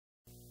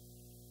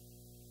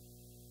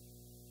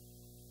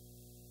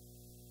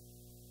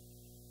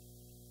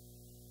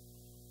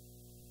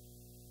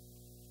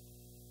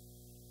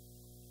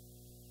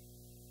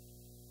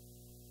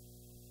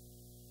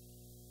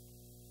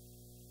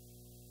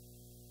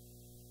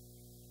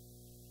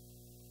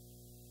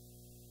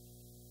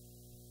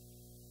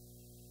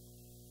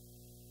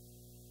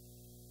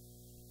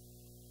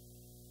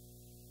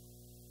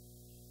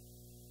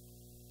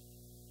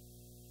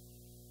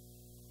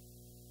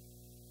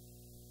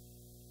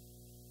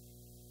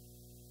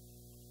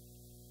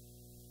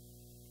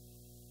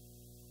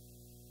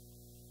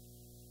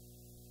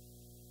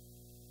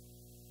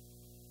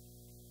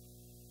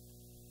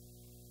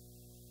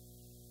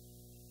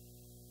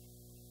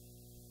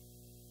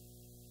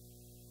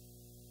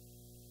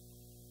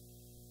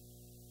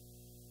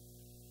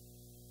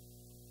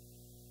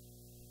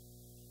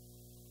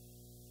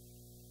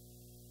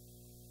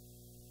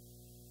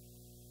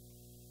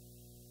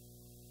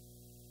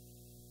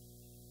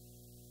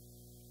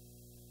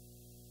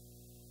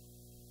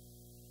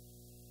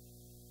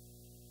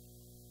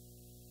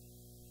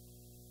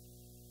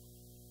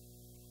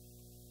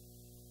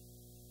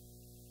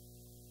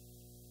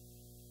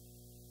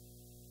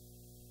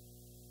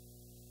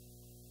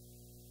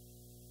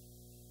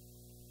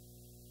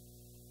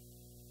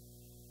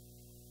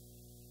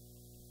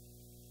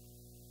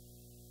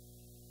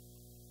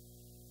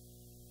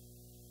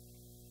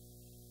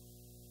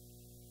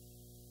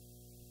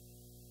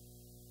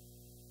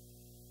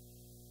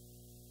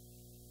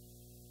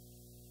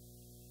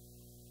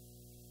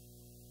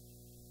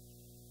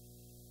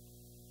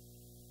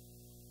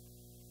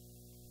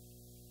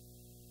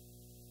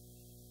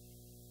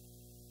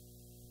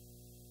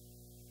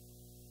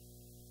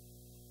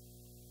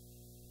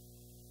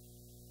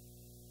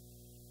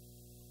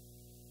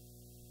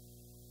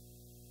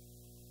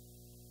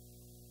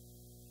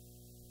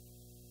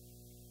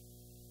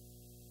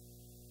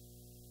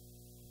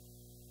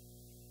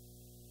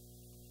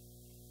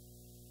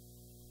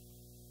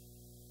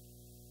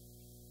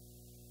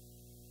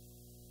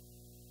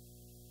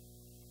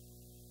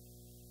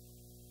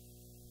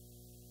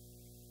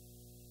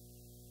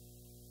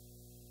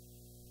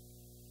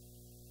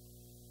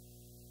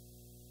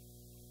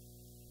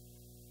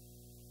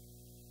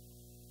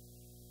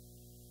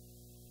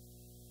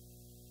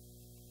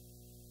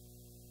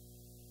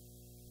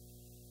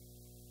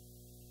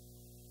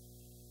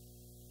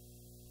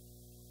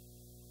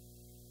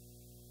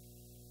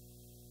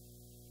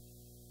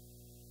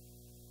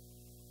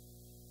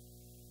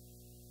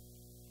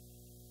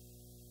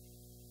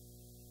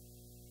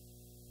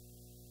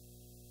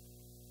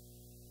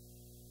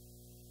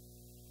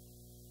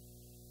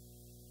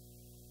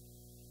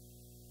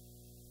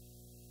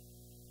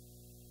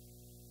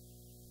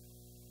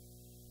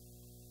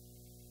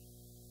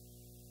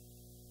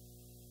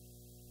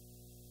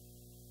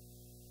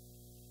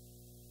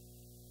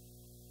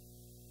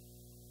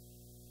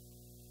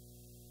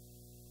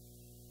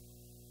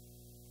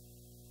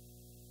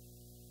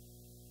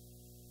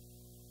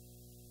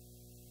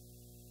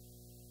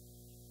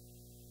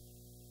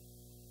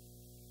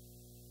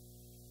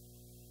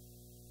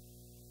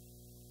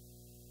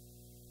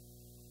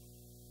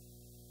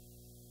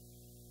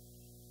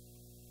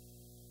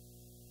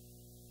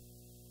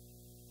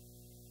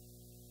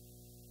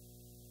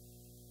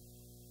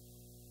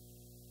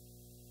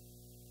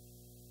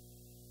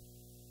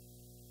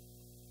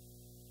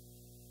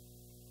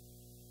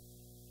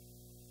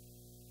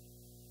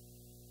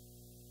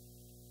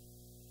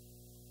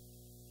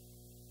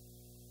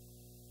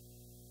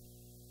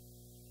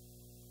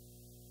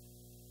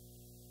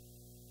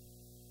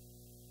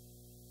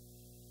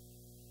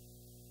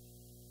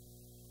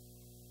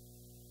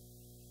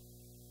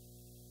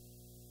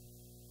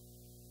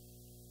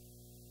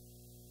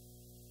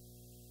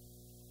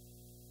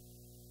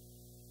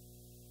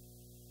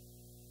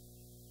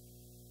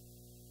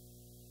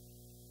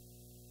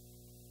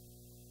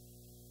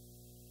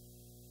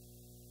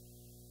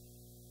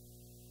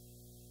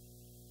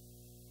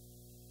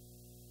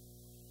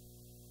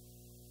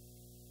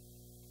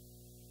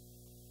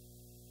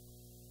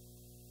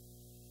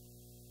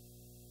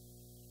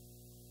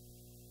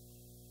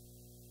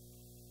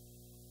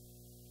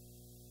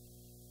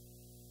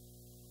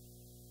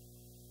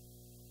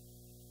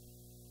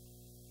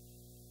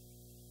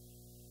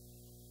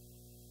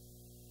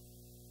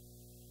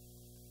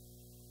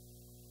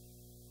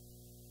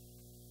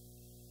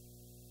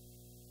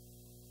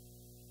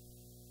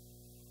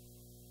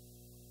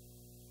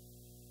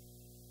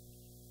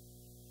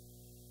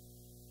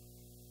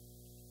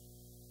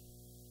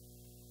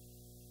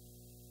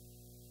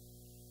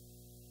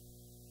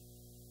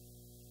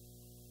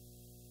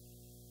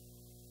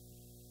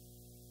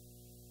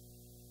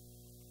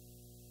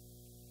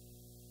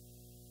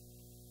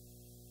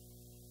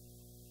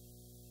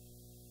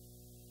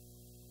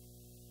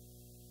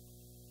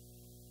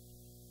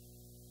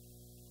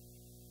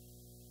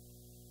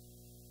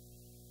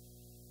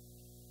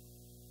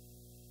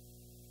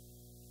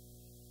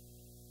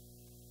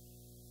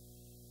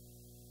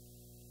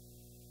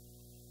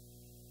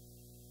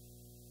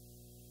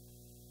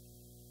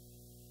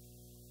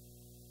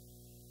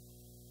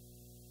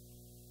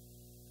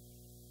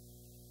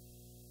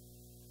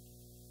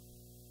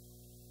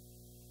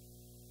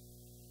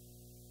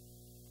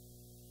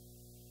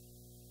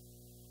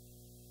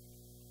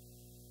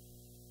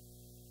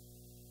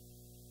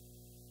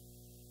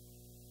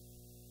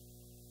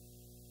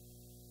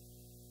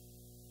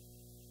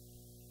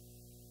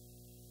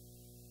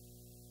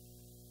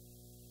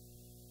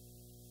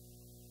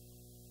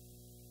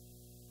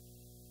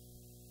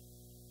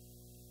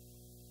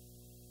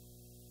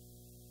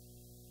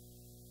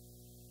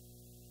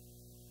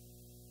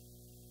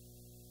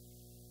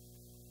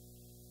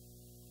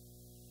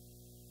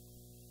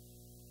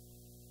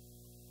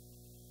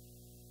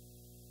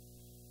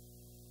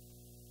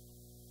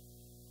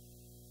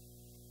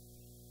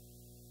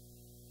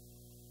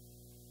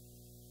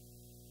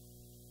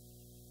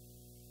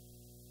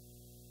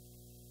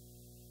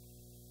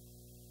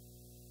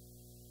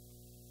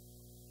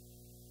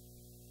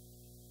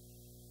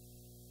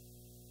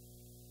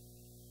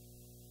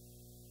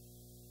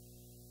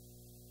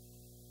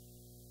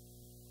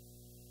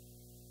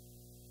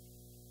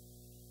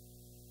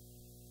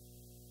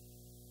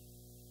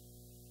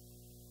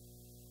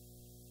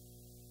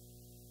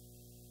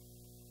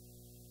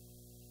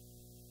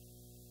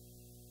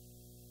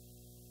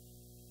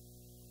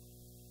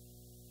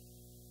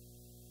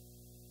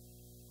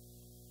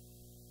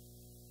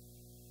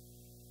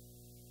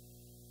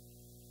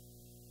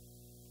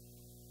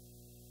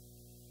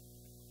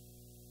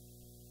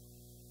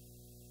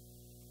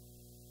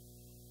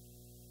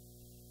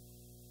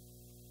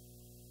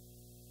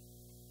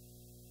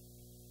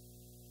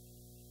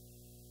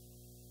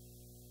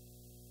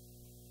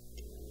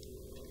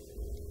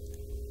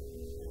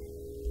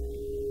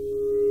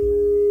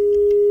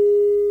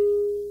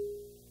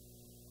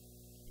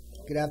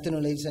Good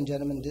afternoon, ladies and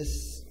gentlemen.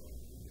 This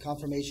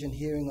confirmation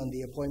hearing on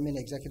the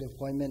executive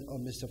appointment of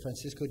Mr.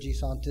 Francisco G.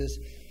 Santos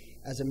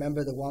as a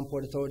member of the Guam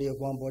Port Authority of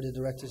Guam Board of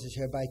Directors is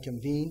hereby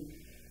convened.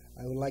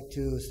 I would like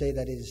to say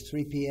that it is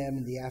 3 p.m.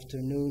 in the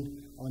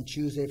afternoon on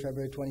Tuesday,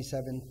 February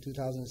 27,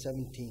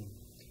 2017.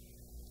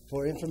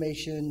 For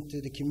information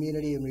to the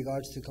community in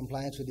regards to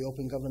compliance with the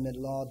open government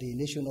law, the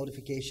initial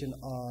notification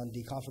on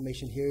the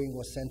confirmation hearing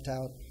was sent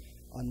out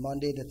on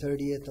Monday, the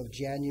 30th of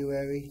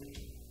January,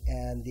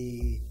 and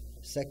the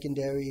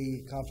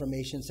secondary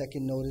confirmation,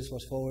 second notice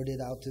was forwarded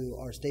out to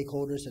our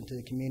stakeholders and to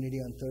the community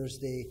on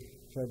Thursday,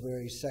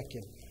 February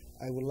 2nd.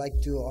 I would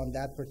like to, on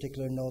that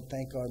particular note,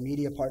 thank our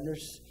media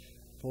partners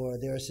for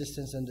their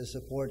assistance and the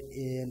support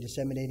in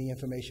disseminating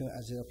information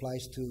as it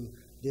applies to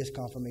this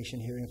confirmation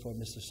hearing for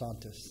Mr.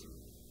 Santos.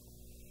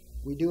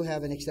 We do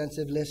have an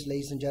extensive list,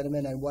 ladies and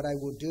gentlemen, and what I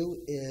will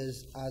do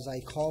is, as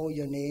I call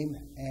your name,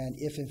 and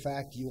if in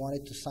fact you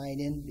wanted to sign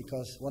in,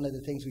 because one of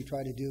the things we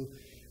try to do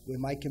with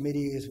my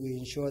committee is we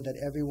ensure that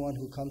everyone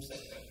who comes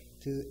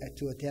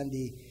to attend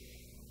the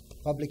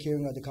public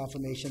hearing or the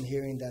confirmation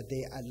hearing, that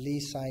they at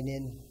least sign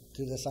in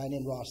to the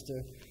sign-in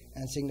roster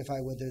and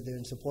signify whether they're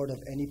in support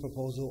of any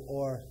proposal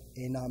or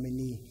a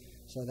nominee,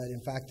 so that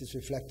in fact it's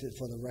reflected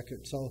for the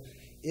record. So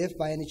if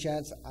by any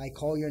chance I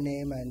call your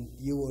name and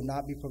you will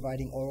not be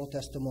providing oral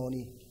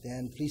testimony,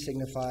 then please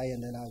signify,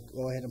 and then I'll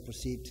go ahead and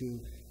proceed to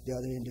the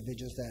other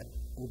individuals that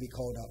will be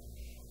called up.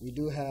 We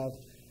do have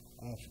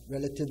a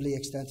relatively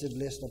extensive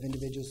list of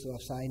individuals who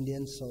have signed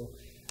in, so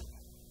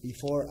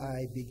before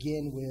I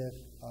begin with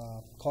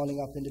calling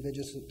up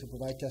individuals to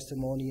provide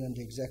testimony on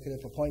the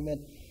executive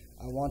appointment,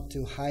 I want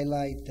to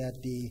highlight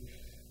that the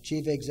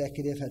Chief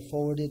Executive had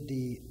forwarded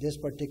this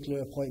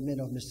particular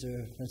appointment of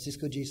Mr.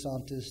 Francisco G.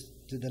 Santos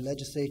to the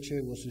legislature.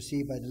 It was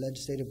received by the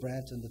legislative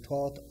branch on the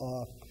 12th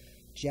of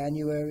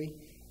January,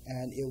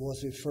 and it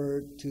was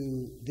referred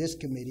to this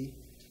committee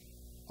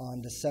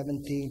on the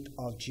 17th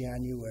of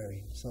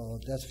January. So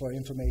that's for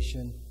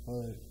information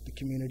for the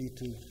community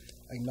to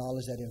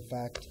acknowledge that, in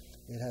fact,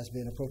 it has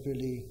been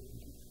appropriately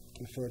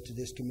referred to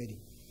this committee.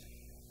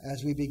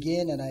 As we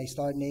begin and I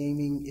start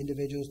naming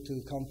individuals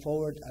to come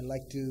forward, I'd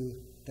like to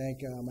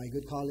thank my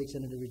good colleague,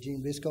 Senator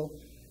Regine Visco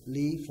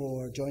Lee,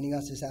 for joining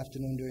us this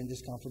afternoon during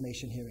this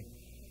confirmation hearing.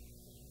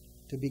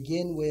 To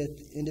begin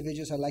with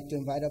individuals I'd like to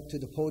invite up to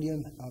the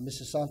podium,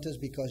 Mr. Santos,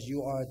 because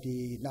you are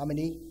the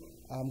nominee.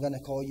 I'm going to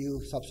call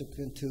you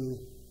subsequent to...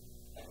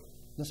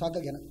 No,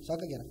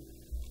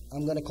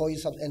 I'm going to call you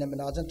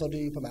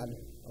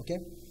okay?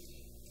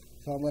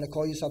 So I'm going to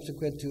call you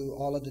subsequent to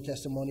all of the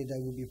testimony that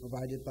will be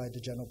provided by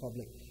the general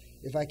public.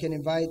 If I can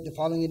invite the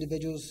following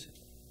individuals: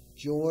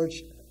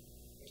 George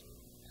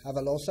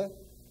Havalosa.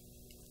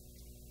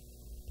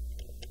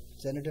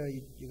 Senator,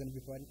 you're going to be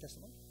providing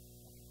testimony?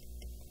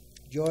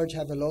 George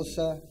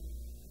Havalosa,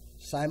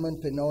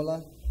 Simon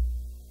Pinola,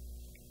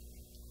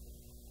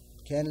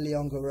 Ken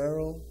Leon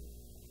Guerrero.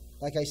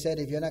 Like I said,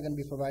 if you're not going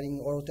to be providing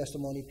oral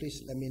testimony,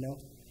 please let me know.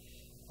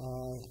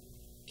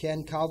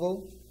 Ken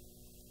Calvo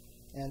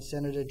and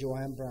Senator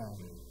Joanne Brown.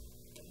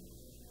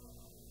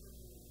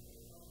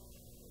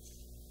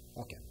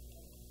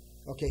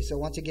 Okay, so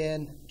once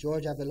again,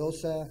 George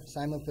Avelosa,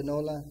 Simon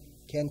Pinola,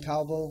 Ken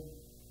Calvo.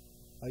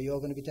 Are you all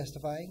going to be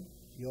testifying?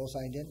 You all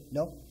signed in?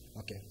 No?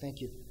 Okay, thank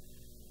you.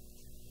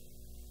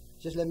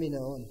 Just let me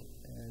know,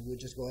 and we'll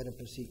just go ahead and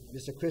proceed.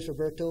 Mr. Chris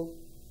Roberto,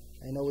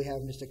 I know we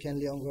have Mr. Ken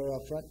Leon Guerrero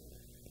up front.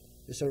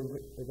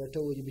 Mr.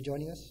 Roberto, will you be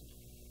joining us?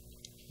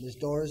 Ms.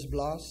 Doris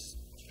Blas.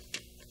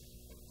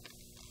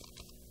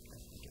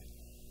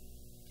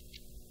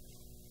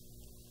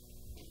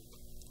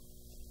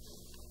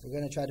 We're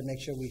going to try to make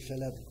sure we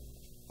fill up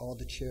all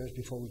the chairs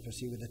before we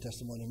proceed with the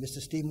testimony. Mr.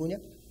 Steve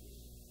Munya.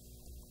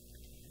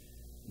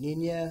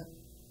 Nina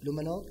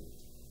Lumanog.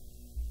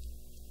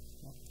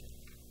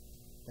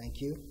 Thank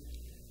you.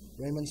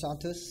 Raymond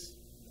Santos.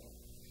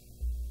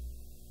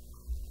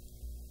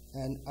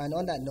 And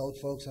on that note,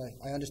 folks,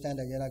 I understand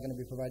that you're not going to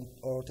be providing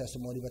oral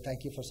testimony, but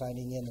thank you for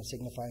signing in and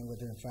signifying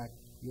whether, in fact,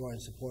 you are in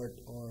support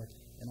or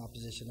in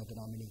opposition of the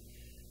nominee.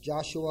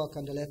 Joshua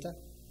Candeleta.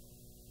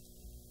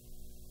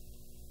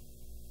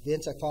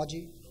 Vince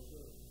Akfaji.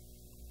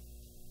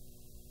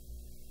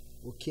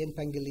 Joaquin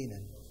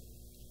Pangilinan.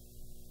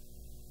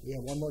 We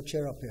have one more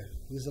chair up here.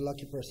 Who's the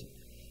lucky person?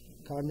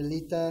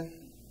 Carmelita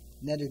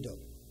Nedudo.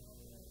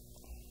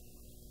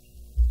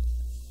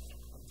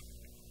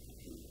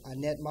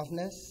 Annette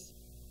Mafnes.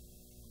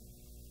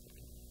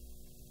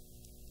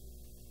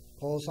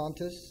 Paul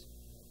Santos.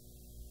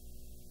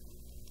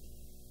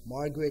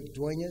 Margaret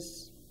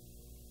Duenas.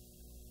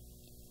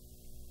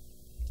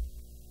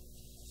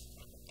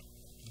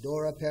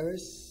 Dora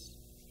Perez.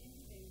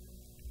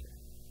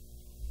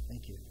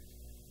 Thank you.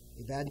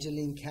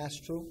 Evangeline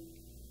Castro.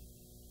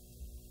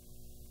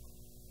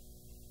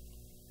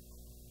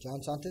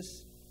 John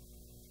Santos.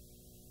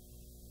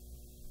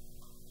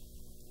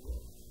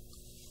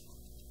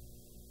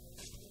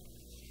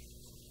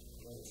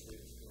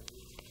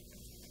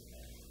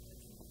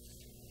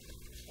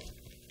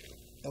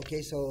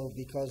 Okay, so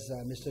because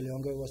Mr.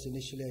 Leonga was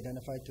initially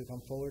identified to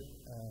come forward,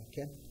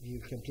 Ken, if you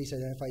can please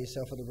identify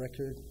yourself for the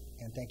record,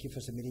 and thank you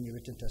for submitting your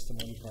written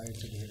testimony prior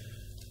to the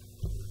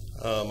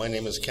hearing. My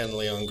name is Ken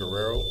Leon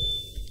Guerrero,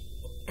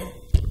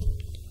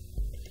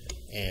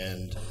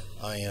 and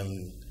I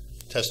am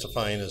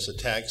testifying as a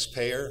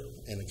taxpayer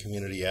and a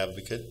community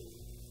advocate.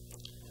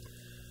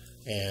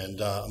 And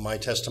my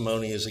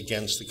testimony is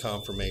against the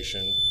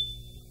confirmation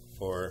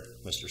for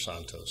Mr.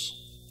 Santos.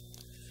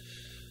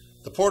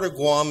 The Port of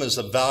Guam is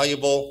a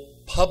valuable,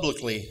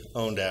 publicly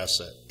owned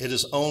asset. It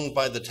is owned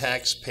by the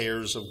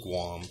taxpayers of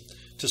Guam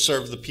to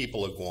serve the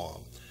people of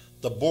Guam.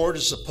 The board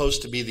is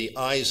supposed to be the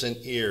eyes and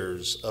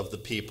ears of the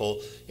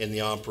people in the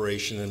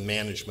operation and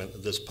management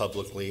of this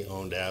publicly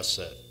owned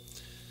asset.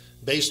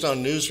 Based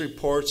on news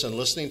reports and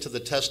listening to the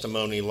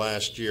testimony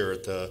last year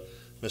at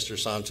Mr.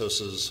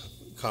 Santos's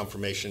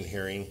confirmation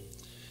hearing,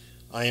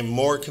 I am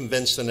more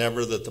convinced than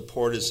ever that the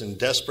port is in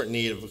desperate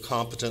need of a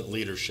competent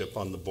leadership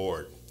on the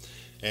board.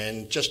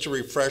 And just to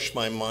refresh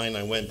my mind,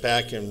 I went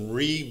back and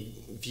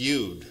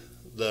reviewed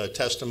the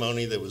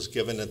testimony that was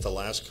given at the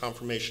last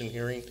confirmation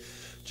hearing,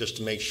 just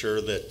to make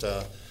sure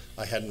that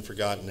I hadn't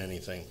forgotten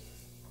anything.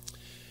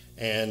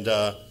 And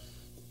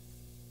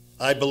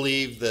I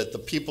believe that the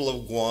people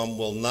of Guam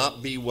will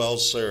not be well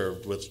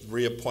served with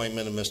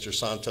reappointment of Mr.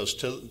 Santos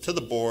to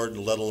the board,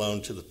 let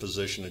alone to the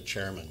position of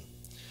chairman.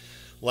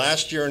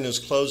 Last year in his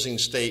closing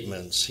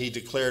statements, he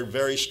declared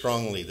very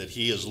strongly that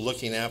he is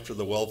looking after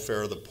the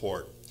welfare of the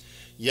port.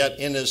 Yet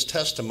in his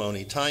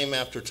testimony, time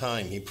after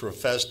time, he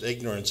professed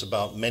ignorance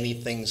about many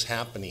things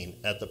happening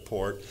at the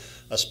port,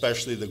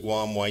 especially the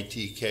Guam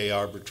YTK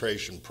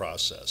arbitration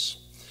process.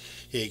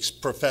 He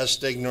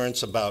professed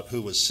ignorance about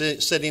who was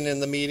sitting in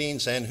the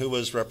meetings and who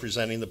was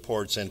representing the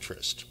port's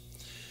interest.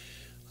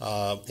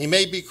 He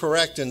may be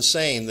correct in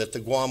saying that the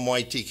Guam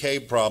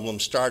YTK problem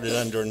started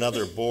under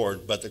another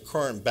board, but the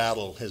current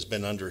battle has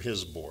been under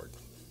his board.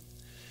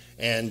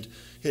 And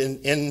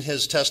in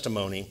his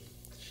testimony,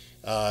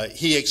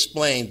 he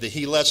explained that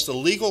he lets the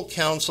legal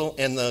counsel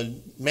and the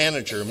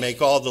manager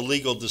make all the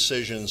legal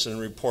decisions and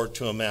report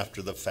to him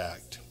after the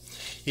fact.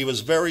 He was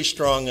very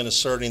strong in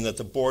asserting that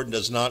the board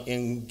does not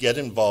get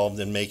involved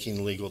in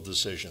making legal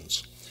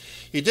decisions.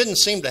 He didn't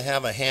seem to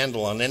have a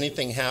handle on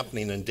anything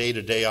happening in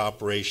day-to-day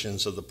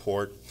operations of the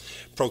port,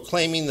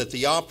 proclaiming that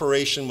the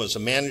operation was a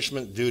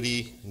management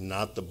duty,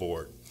 not the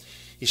board.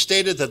 He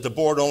stated that the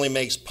board only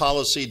makes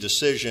policy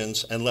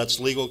decisions and lets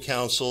legal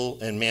counsel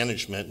and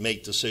management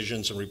make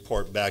decisions and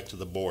report back to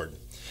the board.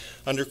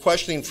 Under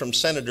questioning from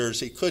senators,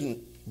 he couldn't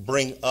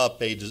bring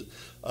up a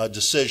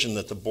decision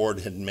that the board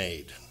had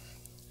made.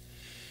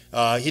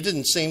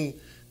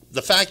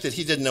 The fact that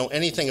he didn't know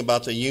anything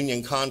about the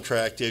union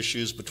contract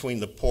issues between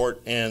the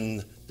port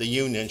and the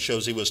union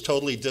shows he was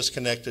totally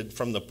disconnected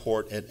from the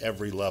port at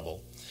every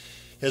level.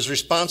 His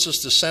responses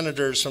to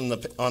senators on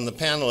the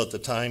panel at the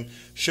time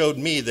showed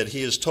me that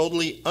he is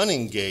totally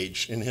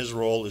unengaged in his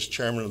role as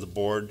chairman of the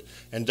board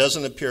and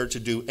doesn't appear to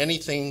do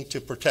anything to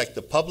protect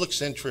the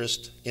public's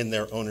interest in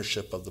their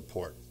ownership of the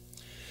port.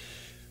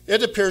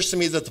 It appears to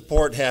me that the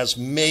port has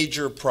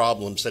major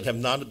problems that have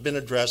not been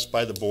addressed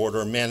by the board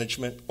or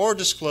management or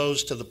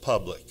disclosed to the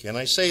public. And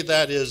I say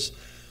that is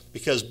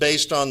because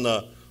based on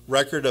the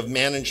record of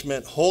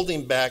management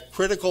holding back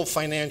critical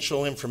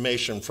financial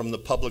information from the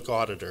public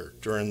auditor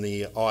during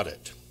the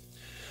audit.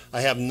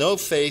 I have no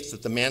faith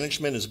that the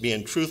management is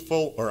being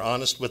truthful or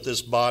honest with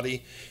this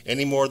body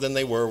any more than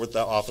they were with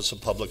the Office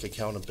of Public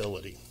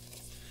Accountability.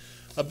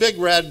 A big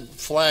red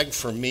flag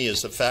for me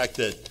is the fact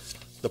that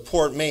the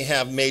port may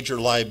have major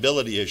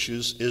liability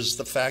issues is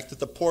the fact that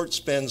the port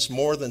spends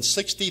more than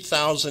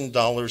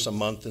 $60,000 a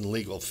month in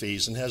legal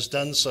fees and has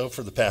done so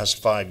for the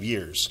past 5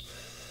 years.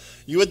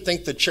 You would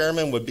think the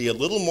chairman would be a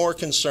little more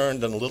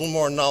concerned and a little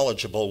more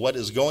knowledgeable what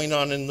is going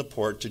on in the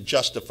port to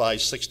justify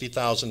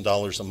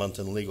 $60,000 a month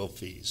in legal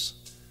fees.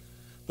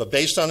 But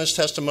based on his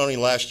testimony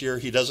last year,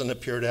 he doesn't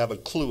appear to have a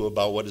clue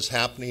about what is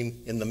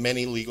happening in the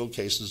many legal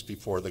cases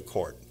before the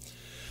court.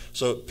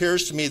 So it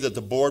appears to me that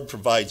the board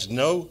provides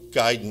no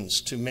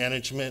guidance to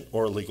management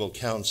or legal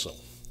counsel.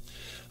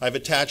 I've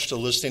attached a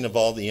listing of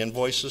all the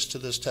invoices to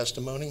this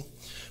testimony,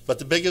 but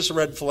the biggest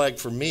red flag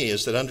for me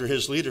is that under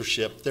his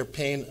leadership, they're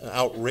paying an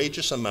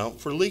outrageous amount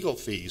for legal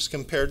fees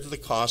compared to the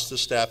cost of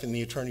staffing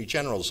the Attorney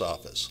General's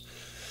office.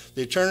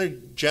 The Attorney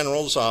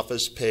General's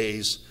office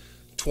pays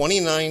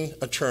 29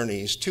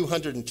 attorneys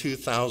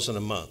 $202,000 a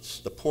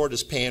month. The port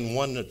is paying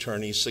one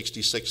attorney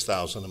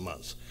 $66,000 a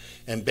month.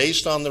 And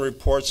based on the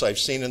reports I've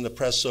seen in the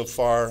press so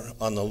far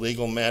on the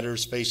legal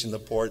matters facing the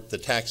port, the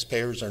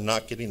taxpayers are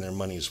not getting their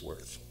money's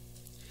worth.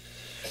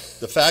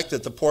 The fact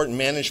that the port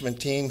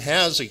management team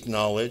has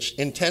acknowledged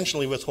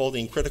intentionally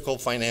withholding critical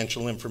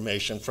financial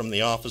information from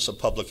the Office of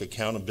Public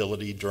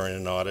Accountability during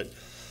an audit,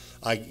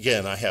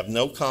 again, I have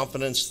no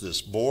confidence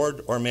this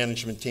board or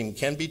management team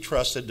can be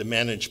trusted to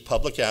manage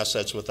public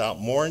assets without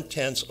more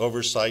intense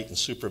oversight and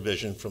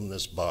supervision from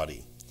this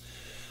body.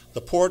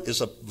 The port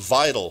is a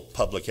vital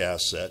public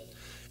asset,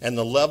 and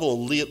the level of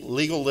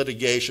legal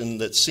litigation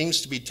that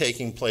seems to be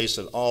taking place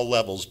at all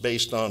levels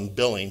based on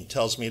billing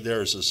tells me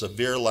there is a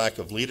severe lack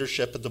of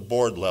leadership at the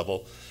board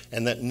level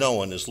and that no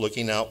one is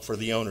looking out for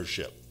the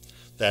ownership.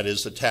 That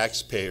is the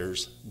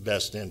taxpayers'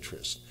 best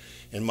interest.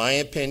 In my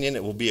opinion,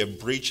 it will be a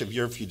breach of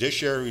your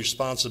fiduciary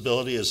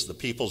responsibility as the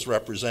people's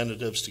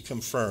representatives to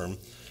confirm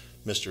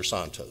Mr.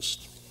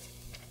 Santos.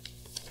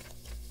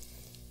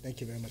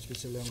 Thank you very much,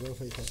 Mr. Leongoro,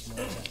 for your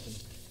testimony this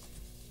afternoon.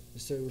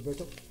 Mr.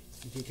 Roberto,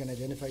 if you can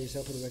identify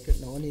yourself for the record.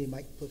 Naoni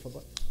mic, por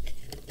favor.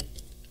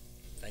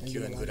 Thank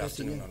you and good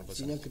afternoon, Honorable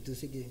Senator.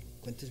 Zengi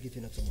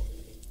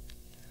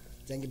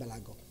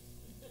Balago.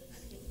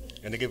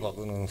 And again,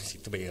 welcome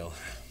to bail.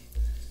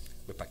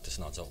 We practice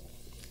not so.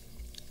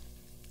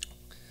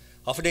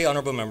 Half a day,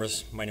 honorable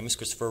members. My name is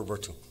Christopher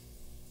Roberto.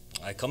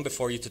 I come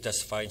before you to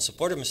testify in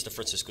support of Mr.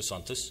 Francisco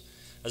Santos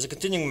as a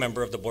continuing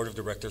member of the Board of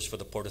Directors for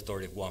the Port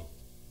Authority of Guam.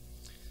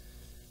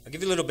 I'll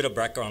give you a little bit of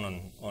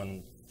background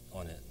on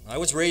it. I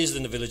was raised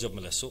in the village of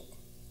Maleso,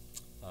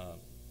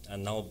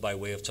 and now by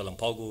way of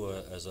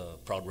Chalampaugu as a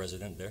proud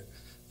resident there.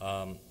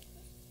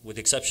 With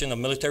the exception of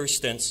military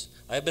stints,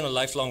 I have been a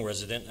lifelong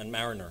resident and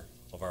mariner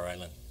of our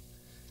island.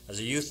 As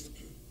a youth,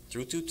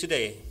 through to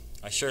today,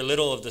 I share a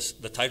little of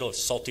the title of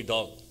Salty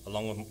Dog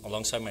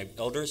alongside my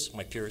elders,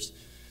 my peers,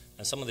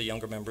 and some of the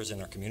younger members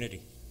in our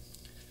community.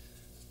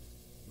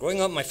 Growing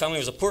up, my family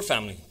was a poor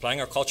family,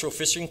 plying our cultural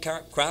fishing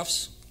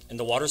crafts in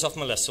the waters of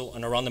Maleso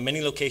and around the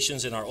many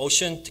locations in our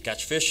ocean to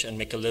catch fish and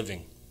make a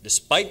living.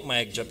 Despite my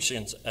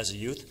objections as a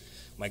youth,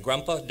 my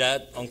grandpa,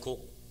 dad,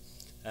 uncle,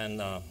 and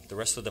the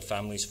rest of the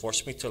families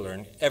forced me to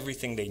learn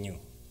everything they knew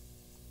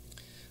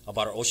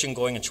about our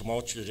ocean-going and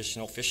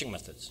traditional fishing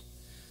methods.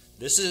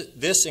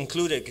 This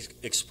included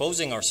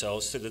exposing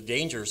ourselves to the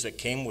dangers that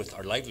came with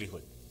our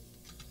livelihood.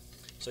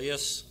 So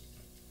yes,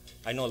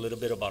 I know a little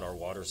bit about our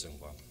waters in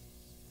Guam.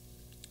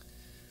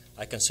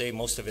 I can say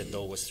most of it,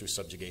 though, was through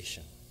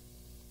subjugation.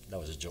 That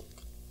was a joke.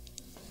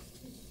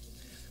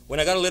 When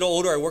I got a little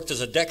older, I worked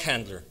as a deck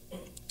handler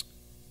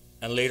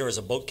and later as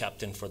a boat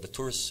captain for the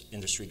tourist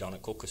industry down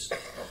at Cocos.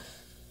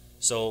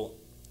 So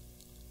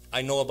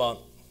I know about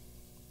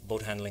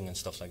boat handling and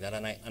stuff like that,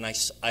 and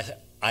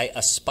I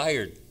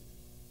aspired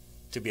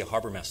to be a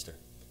harbor master.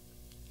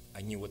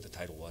 I knew what the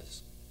title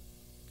was.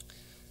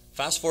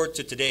 Fast forward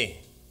to today.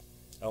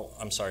 Oh,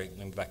 I'm sorry,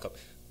 let me back up.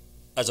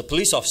 As a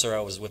police officer, I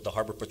was with the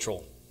Harbor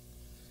Patrol.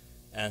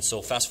 And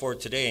so fast forward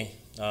today,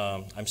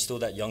 I'm still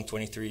that young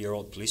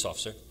 23-year-old police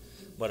officer,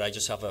 but I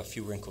just have a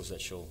few wrinkles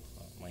that show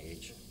my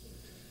age.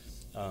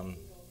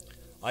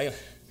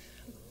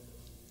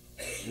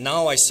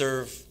 Now I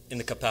serve in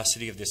the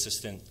capacity of the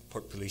Assistant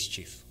Port Police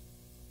Chief,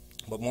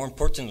 but more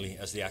importantly,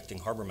 as the Acting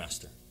Harbor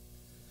Master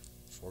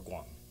for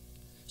Guam.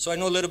 So I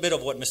know a little bit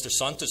of what Mr.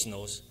 Santos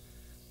knows.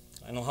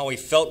 I know how he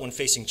felt when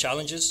facing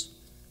challenges,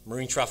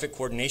 marine traffic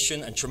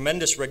coordination, and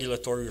tremendous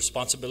regulatory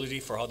responsibility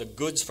for how the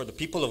goods for the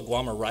people of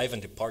Guam arrive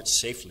and depart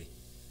safely.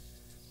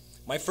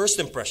 My first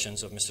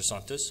impressions of Mr.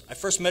 Santos, I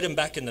first met him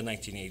back in the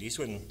 1980s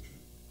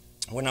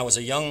when I was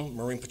a young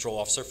Marine Patrol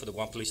officer for the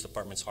Guam Police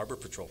Department's Harbor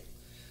Patrol.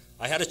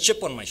 I had a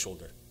chip on my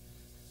shoulder.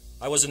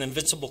 I was an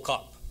invincible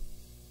cop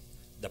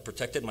that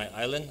protected my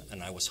island,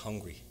 and I was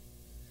hungry.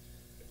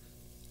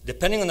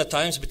 Depending on the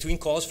times between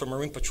calls for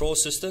Marine Patrol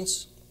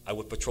assistance, I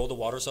would patrol the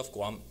waters of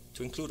Guam,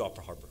 to include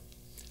Upper Harbor.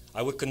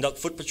 I would conduct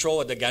foot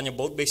patrol at the Aguon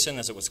Boat Basin,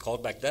 as it was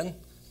called back then,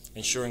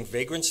 ensuring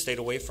vagrants stayed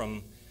away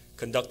from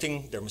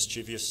conducting their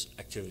mischievous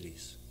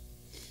activities.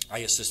 I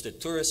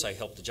assisted tourists, I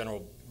helped the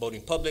general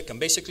boating public, and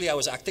basically I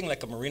was acting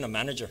like a marina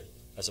manager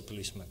as a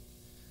policeman.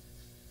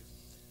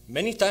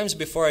 Many times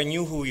before I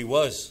knew who he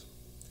was,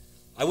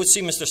 I would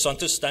see Mr.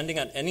 Santos standing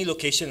at any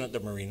location at the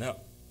marina,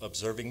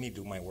 observing me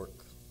do my work.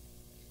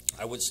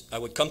 I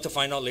would come to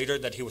find out later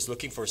that he was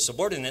looking for a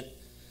subordinate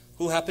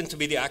who happened to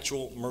be the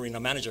actual marina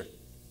manager.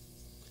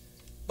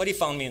 But he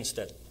found me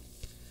instead.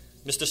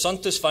 Mr.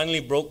 Santos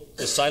finally broke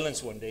the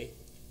silence one day,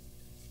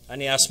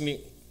 and he asked me,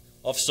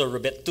 Officer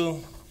Roberto,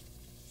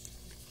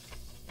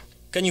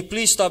 can you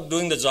please stop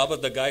doing the job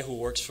of the guy who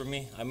works for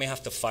me? I may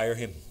have to fire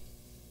him.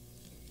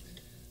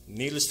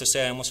 Needless to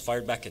say, I almost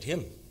fired back at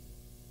him,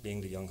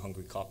 being the young,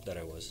 hungry cop that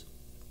I was.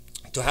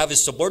 To have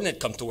his subordinate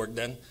come to work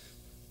then,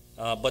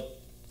 but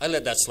I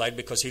let that slide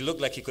because he looked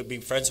like he could be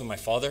friends with my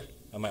father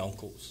and my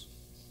uncles.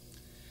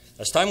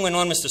 As time went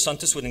on, Mr.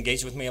 Santos would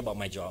engage with me about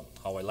my job,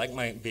 how I like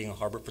being a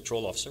Harbor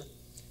Patrol officer.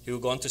 He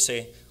would go on to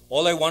say,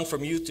 all I want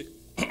from you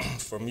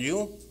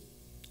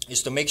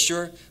is to make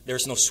sure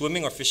there's no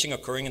swimming or fishing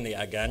occurring in the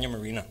Aguon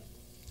Marina.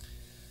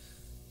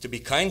 To be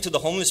kind to the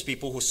homeless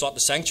people who sought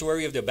the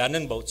sanctuary of the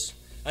abandoned boats,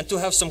 and to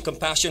have some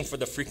compassion for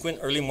the frequent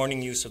early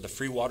morning use of the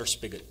free water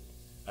spigot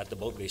at the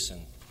boat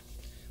basin.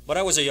 But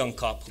I was a young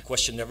cop who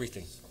questioned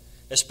everything,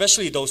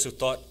 especially those who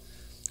thought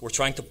were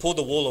trying to pull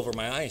the wool over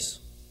my eyes,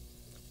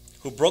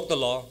 who broke the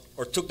law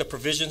or took the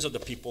provisions of the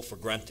people for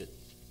granted.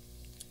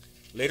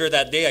 Later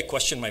that day, I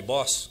questioned my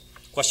boss.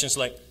 Questions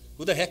like,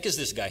 who the heck is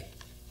this guy?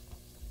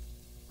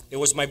 It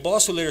was my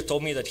boss who later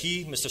told me that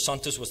he, Mr.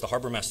 Santos, was the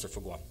harbor master for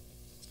Guam.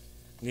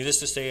 Needless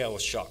to say, I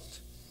was shocked.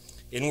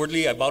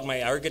 Inwardly, I bowed my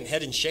arrogant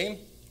head in shame,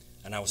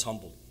 and I was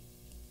humbled.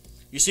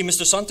 You see,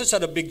 Mr. Santos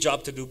had a big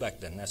job to do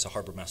back then as a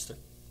harbor master.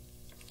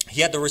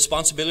 He had the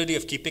responsibility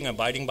of keeping and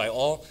abiding by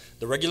all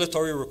the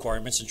regulatory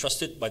requirements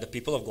entrusted by the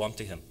people of Guam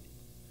to him.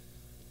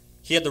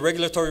 He had the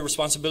regulatory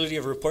responsibility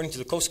of reporting to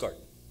the Coast Guard.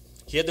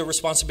 He had the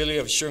responsibility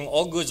of ensuring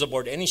all goods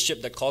aboard any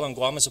ship that called on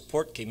Guam as a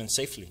port came in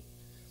safely.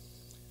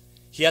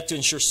 He had to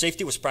ensure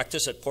safety was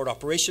practiced at port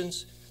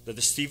operations, that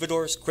the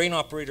stevedores, crane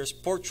operators,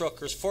 port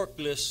truckers,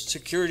 forklifts,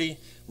 security,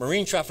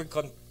 marine traffic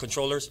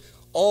controllers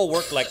all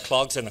worked like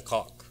clogs in a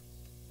caulk.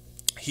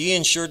 He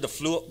ensured the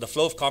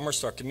flow of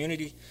commerce to our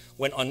community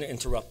went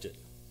uninterrupted,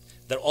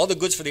 that all the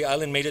goods for the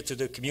island made it to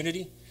the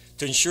community,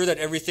 to ensure that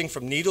everything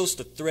from needles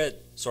to thread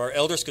so our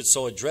elders could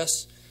sew a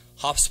dress,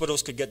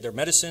 hospitals could get their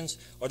medicines,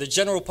 or the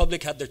general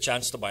public had their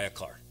chance to buy a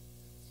car.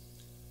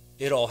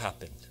 It all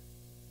happened.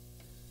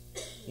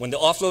 When the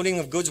offloading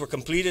of goods were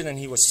completed and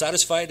he was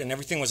satisfied and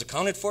everything was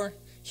accounted for,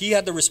 he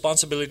had the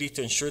responsibility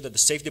to ensure that the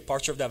safe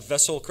departure of that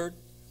vessel occurred.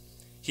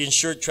 He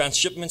ensured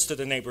transshipments to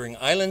the neighboring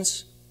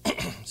islands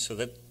so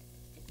that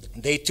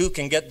they too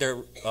can get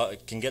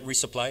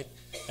resupplied,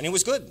 and he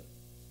was good.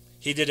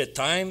 He did it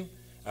time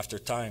after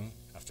time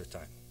after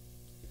time.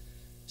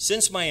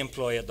 Since my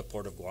employ at the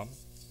Port of Guam,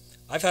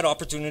 I've had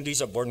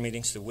opportunities at board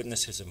meetings to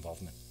witness his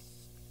involvement.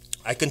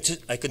 I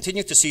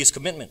continue to see his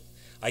commitment.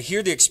 I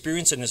hear the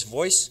experience in his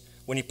voice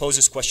when he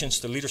poses questions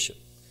to leadership.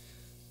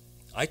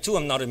 I too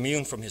am not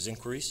immune from his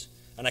inquiries,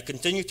 and I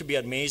continue to be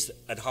amazed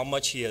at how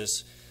much he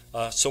has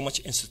so much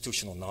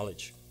institutional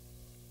knowledge.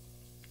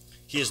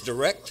 He is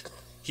direct.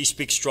 He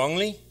speaks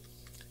strongly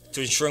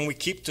to ensuring we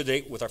keep to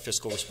date with our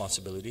fiscal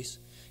responsibilities.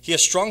 He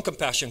has strong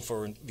compassion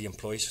for the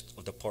employees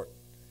of the port.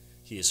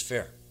 He is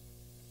fair.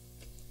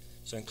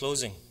 So in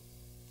closing,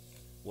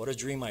 what a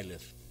dream I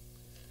live.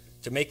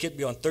 To make it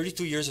beyond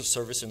 32 years of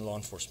service in law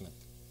enforcement.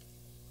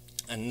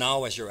 And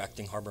now as your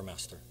acting harbor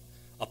master.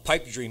 A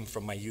pipe dream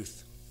from my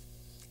youth.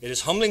 It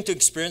is humbling to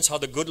experience how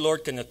the good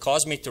Lord can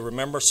cause me to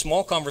remember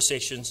small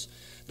conversations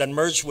that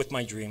merged with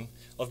my dream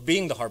of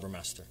being the harbor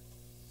master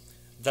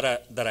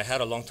that I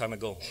had a long time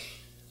ago.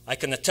 I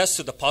can attest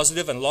to the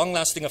positive and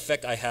long-lasting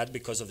effect I had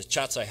because of the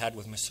chats I had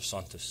with Mr.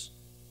 Santos.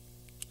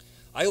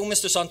 I owe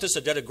Mr. Santos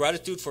a debt of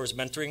gratitude for his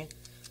mentoring,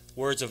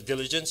 words of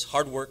diligence,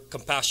 hard work,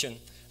 compassion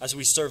as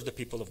we serve the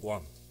people of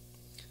Guam.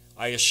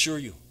 I assure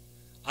you,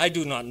 I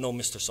do not know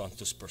Mr.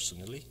 Santos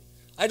personally.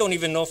 I don't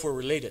even know if we're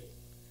related.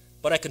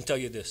 But I can tell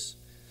you this,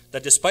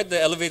 that despite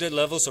the elevated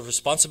levels of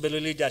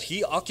responsibility that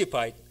he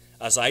occupied,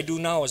 as I do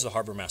now as the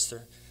harbor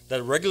master,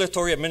 that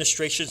regulatory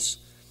administrations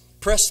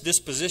press this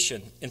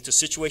position into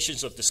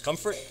situations of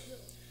discomfort,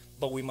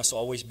 but we must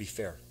always be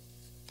fair.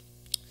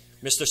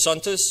 Mr.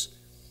 Santos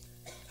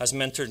has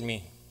mentored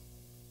me,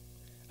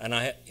 and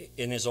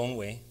in his own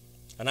way,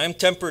 and I am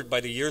tempered by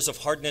the years of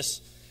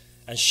hardness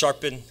and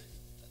sharpen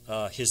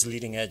his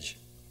leading edge.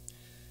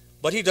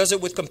 But he does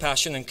it with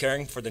compassion and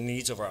caring for the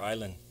needs of our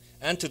island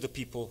and to the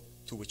people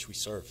to which we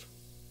serve.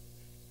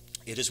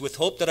 It is with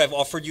hope that I've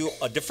offered you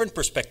a different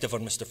perspective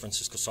on Mr.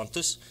 Francisco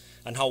Santos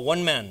and how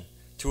one man,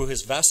 through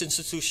his vast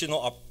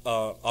institutional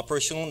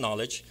operational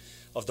knowledge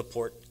of the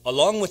port,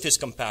 along with his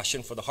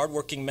compassion for the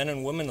hardworking men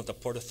and women of the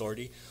Port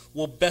Authority,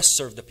 will best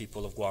serve the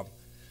people of Guam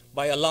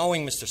by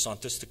allowing Mr.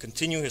 Santos to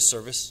continue his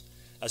service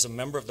as a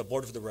member of the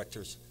Board of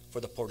Directors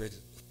for the Port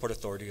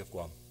Authority of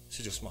Guam.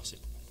 Si Diyos Masi.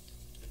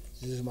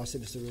 Si Diyos Masi,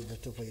 Mr.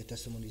 Roberto, for your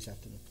testimony this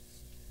afternoon.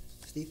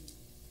 Steve,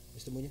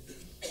 Mr. Muñoz.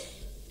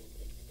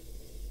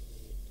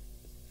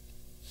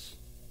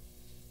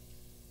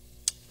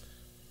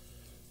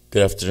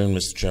 Good afternoon,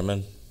 Mr.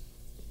 Chairman,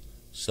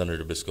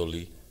 Senator Bisco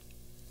Lee.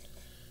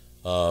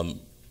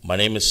 My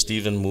name is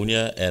Stephen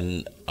Muñoz,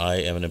 and I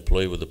am an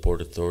employee with the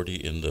Port Authority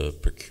in the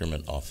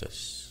Procurement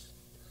Office.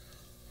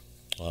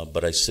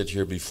 But I sit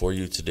here before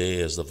you today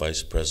as the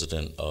Vice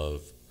President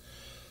of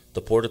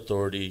the Port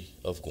Authority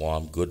of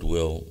Guam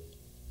Goodwill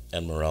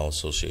and Morale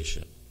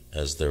Association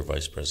as their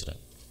Vice President.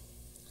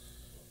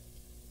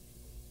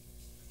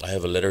 I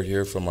have a letter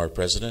here from our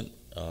President,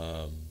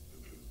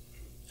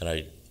 and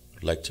I'd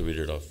like to read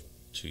it off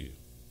to you.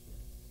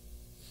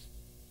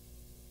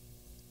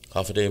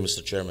 Hafaday,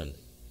 Mr. Chairman,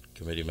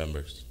 committee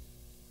members.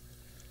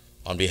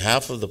 On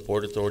behalf of the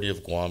Port Authority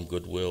of Guam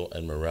Goodwill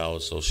and Morale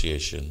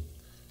Association,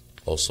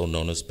 also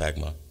known as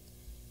PAGMA,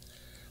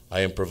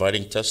 I am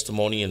providing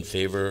testimony in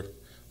favor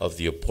of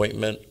the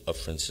appointment of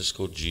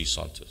Francisco G.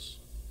 Santos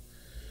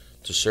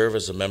to serve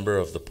as a member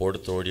of the Port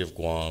Authority of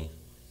Guam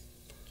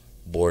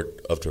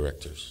Board of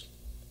Directors.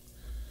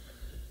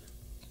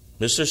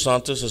 Mr.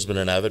 Santos has been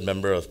an avid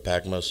member of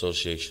PAGMA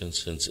Association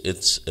since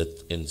its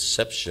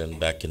inception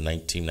back in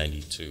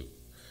 1992,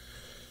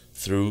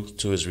 through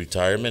to his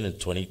retirement in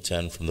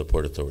 2010 from the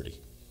Port Authority.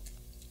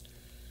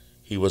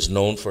 He was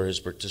known for his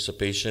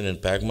participation in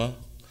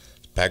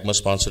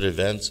PAGMA-sponsored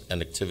events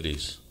and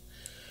activities,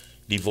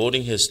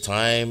 devoting his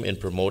time in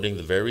promoting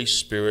the very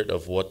spirit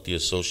of what the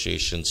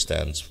association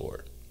stands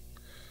for: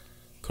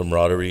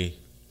 camaraderie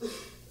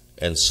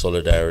and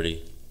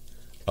solidarity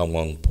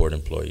among port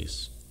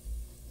employees.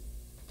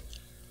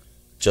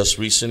 Just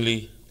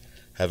recently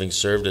having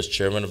served as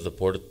chairman of the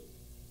Port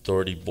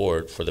Authority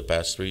Board for the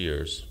past 3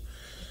 years,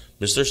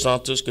 Mr.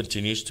 Santos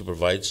continues to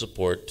provide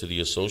support to the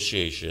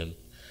association,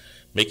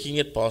 making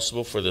it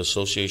possible for the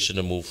association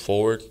to move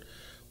forward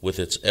with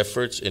its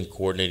efforts in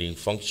coordinating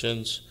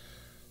functions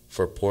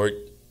for port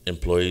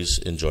employees'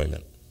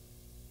 enjoyment.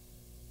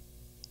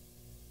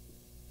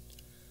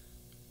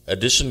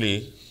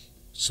 Additionally,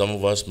 some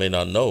of us may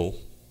not know,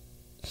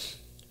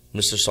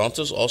 Mr.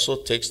 Santos also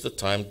takes the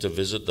time to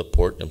visit the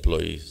port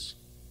employees.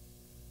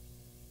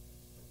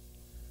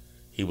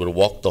 He would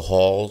walk the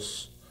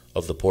halls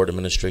of the Port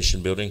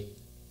Administration building,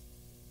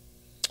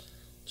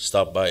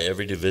 stop by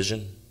every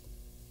division,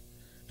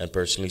 and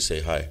personally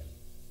say hi.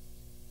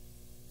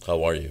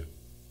 How are you?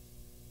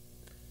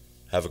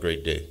 Have a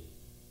great day.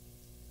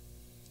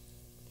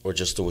 Or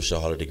just to wish a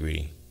holiday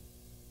greeting.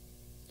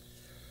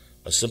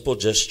 A simple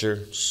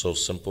gesture, so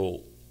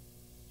simple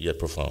yet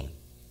profound.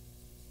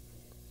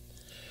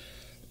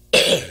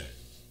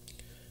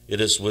 It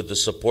is with the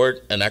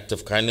support and act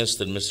of kindness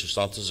that Mr.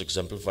 Santos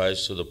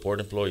exemplifies to the port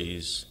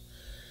employees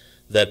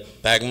that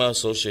PAGMA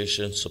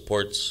Association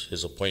supports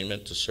his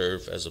appointment to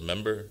serve as a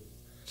member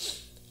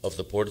of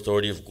the Port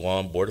Authority of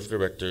Guam Board of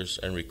Directors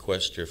and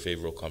request your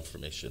favorable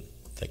confirmation.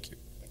 Thank you.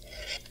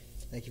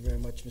 Thank you very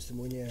much, Mr.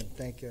 Muña, and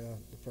thank the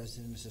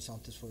President, Mr.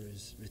 Santos, for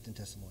his written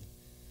testimony.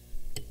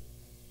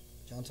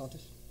 John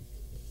Santos?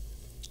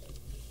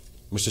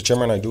 Mr.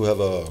 Chairman, I do have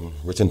a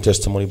written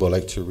testimony, but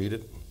I'd like to read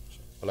it.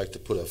 I'd like to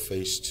put a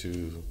face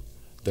to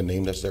the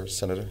name that's there,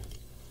 Senator.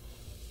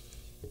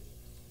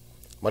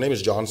 My name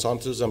is John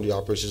Santos. I'm the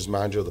Operations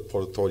Manager of the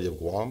Port Authority of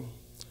Guam.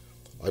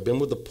 I've been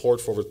with the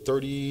port for over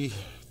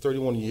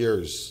 31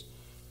 years,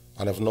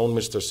 and I've known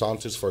Mr.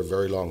 Santos for a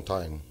very long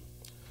time.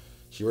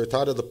 He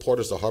retired at the port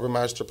as the Harbor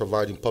Master,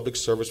 providing public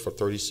service for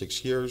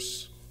 36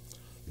 years.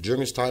 During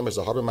his time as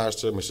the Harbor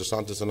Master, Mr.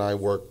 Santos and I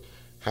worked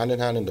hand in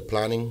hand in the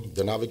planning,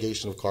 the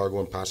navigation of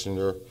cargo and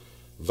passenger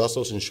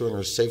vessels, ensuring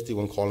her safety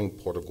when calling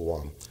Port of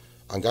Guam,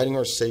 and guiding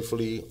her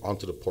safely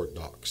onto the port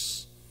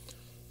docks.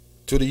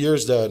 Through the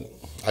years that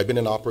I've been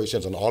in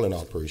operations and all in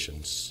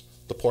operations,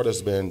 the port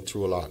has been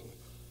through a lot.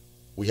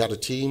 We had a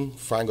team.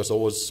 Frank has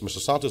always, Mr.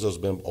 Santos has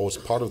been always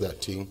part of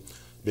that team,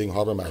 being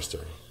Harbor Master.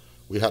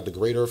 We had the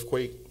great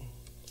earthquake.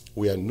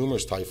 We had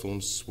numerous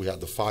typhoons. We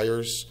had the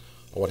fires,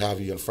 or what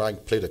have you, and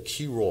Frank played a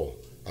key role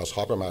as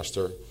Harbor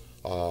Master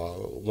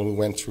when we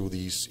went through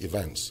these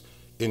events,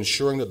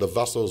 ensuring that the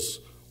vessels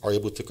are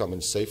able to come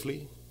in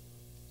safely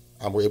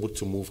and we're able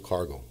to move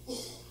cargo.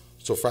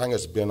 So Frank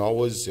has been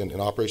always in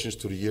operations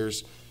through the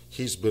years.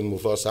 He's been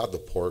with us at the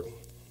port.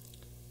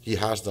 He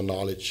has the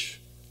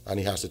knowledge and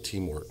he has the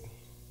teamwork.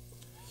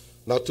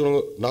 Not too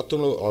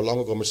long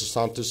ago, Mr.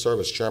 Santos served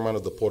as chairman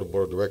of the Port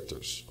Board of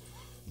Directors.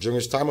 During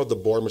his time on the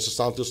board, Mr.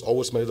 Santos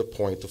always made it a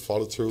point to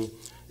follow through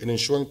in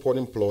ensuring port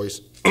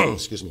employees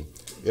excuse me,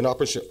 in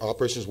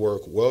operations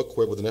work well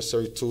equipped with the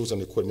necessary tools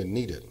and equipment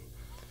needed.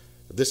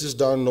 This is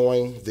done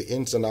knowing the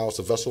ins and outs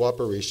of vessel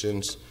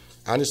operations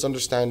and his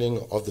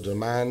understanding of the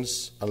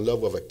demands and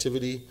level of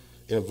activity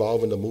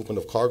involved in the movement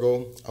of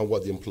cargo and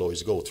what the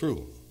employees go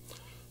through.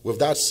 With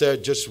that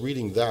said, just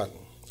reading that,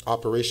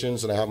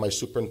 operations, and I have my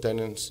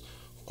superintendents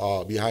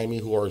behind me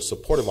who are in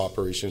support of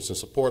operations, in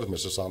support of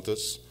Mr.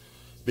 Santos,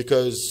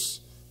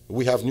 because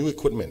we have new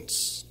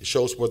equipments. It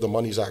shows where the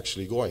money is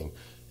actually going.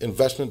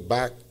 Investment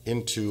back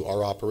into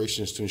our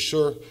operations to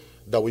ensure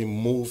that we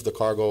move the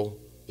cargo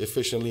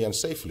efficiently and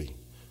safely.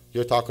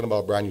 You're talking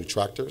about brand new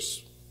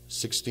tractors,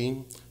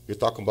 16. You're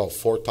talking about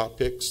 4 top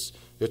picks.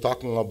 You're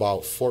talking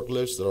about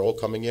forklifts that are all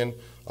coming in,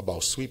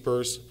 about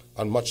sweepers,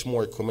 and much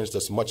more equipment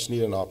that's much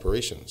needed in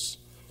operations.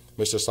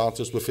 Mr.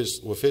 Santos,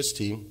 with his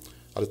team,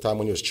 at the time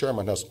when he was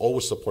chairman, has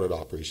always supported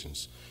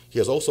operations. He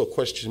has also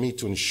questioned me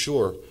to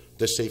ensure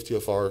the safety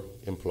of our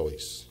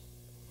employees.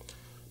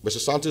 Mr.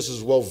 Santos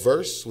is well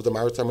versed with the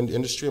maritime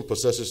industry and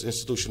possesses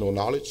institutional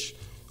knowledge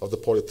of the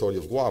Port Authority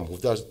of Guam.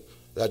 With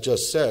that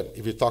just said,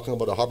 if you're talking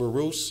about the harbor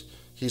rules,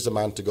 he's the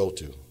man to go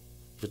to.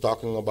 If you're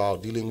talking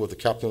about dealing with the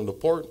captain of the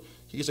port,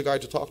 he's the guy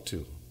to talk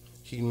to.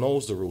 He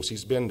knows the rules.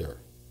 He's been there.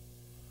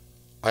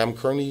 I am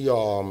currently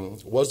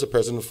was the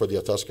president for the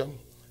Atusca,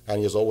 and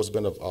he has always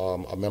been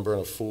a member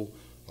and a full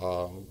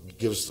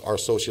gives our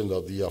association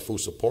the full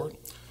support.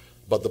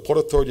 But the Port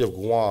Authority of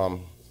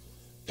Guam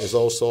is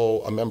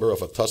also a member of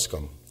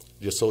Atuscam,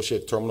 the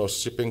Associate Terminal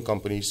Shipping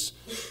Companies,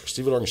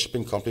 Stevedore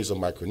Shipping Companies of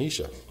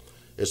Micronesia.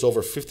 It's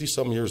over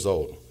 50-some years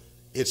old.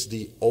 It's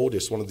the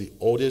oldest, one of the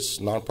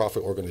oldest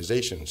nonprofit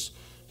organizations.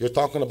 You're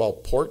talking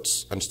about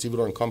ports and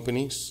stevedore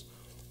companies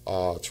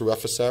through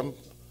FSM,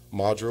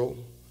 Madro,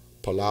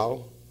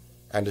 Palau,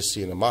 and the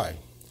CNMI.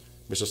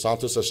 Mr.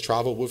 Santos has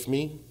traveled with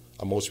me,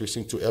 and most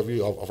recently to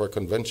every of our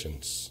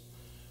conventions.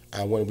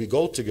 And when we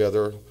go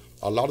together,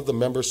 a lot of the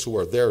members who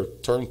are there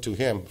turn to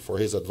him for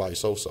his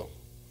advice also.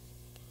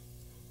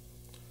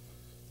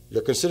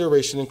 Your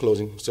consideration in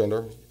closing,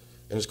 Senator,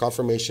 and his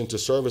confirmation to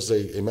serve as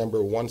a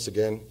member once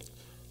again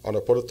on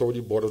the Port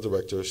Authority Board of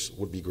Directors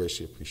would be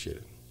greatly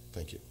appreciated.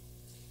 Thank you.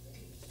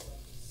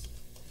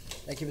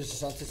 Thank you, Mr.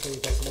 Santos, for your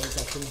testimony this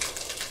afternoon.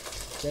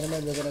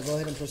 Gentlemen, we're going to go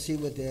ahead and proceed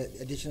with the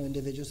additional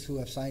individuals who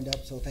have signed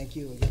up. So thank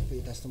you again for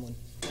your testimony.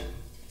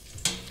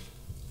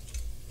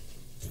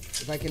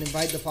 If I can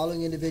invite the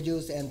following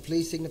individuals, and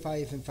please signify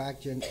if in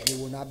fact you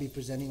will not be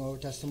presenting oral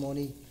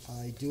testimony.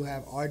 I do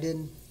have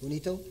Arden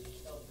Bonito.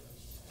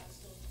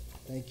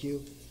 Thank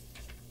you.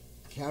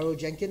 Carol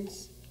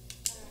Jenkins.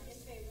 In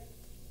favor.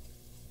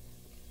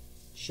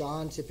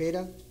 Sean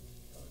Cepeda.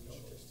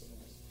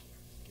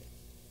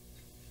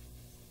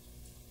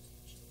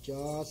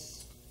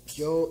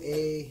 Joe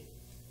A.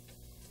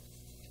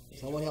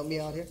 Someone help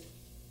me out here?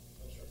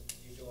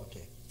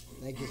 Okay.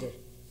 Thank you, sir.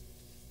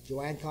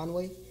 Joanne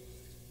Conway.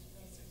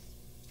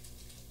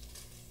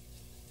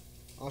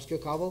 Oscar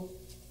Cabo.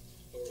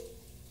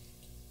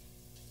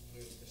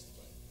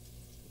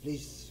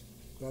 Please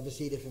grab a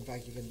seat if in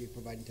fact you're going to be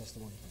providing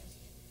testimony.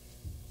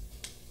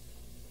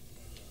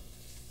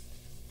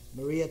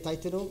 Maria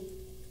Taitano.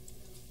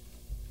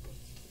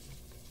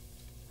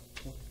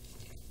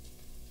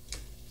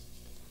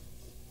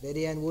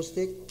 Betty Ann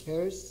Wostick,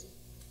 Paris.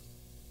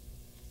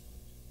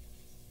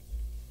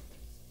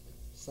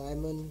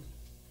 Simon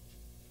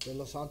de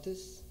Los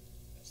Santos,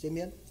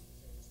 Simeon.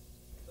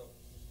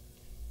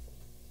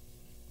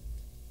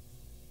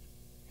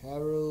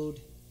 Harold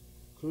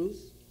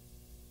Cruz.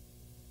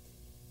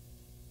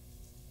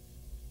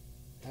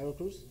 Harold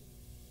Cruz?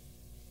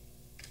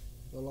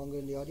 No longer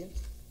in the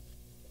audience.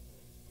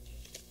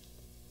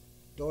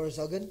 Doris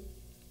Uggan.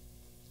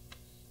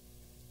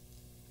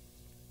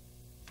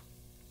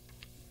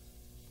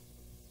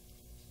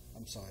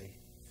 I'm sorry.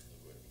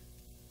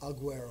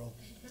 Aguero.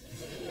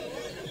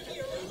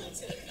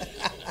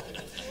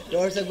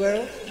 Doris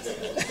Aguero?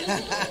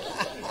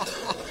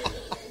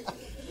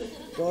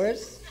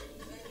 Doris?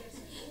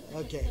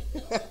 Okay.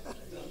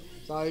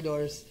 Sorry,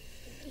 Doris.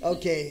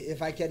 Okay,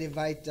 if I can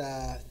invite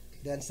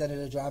then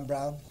Senator John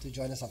Brown to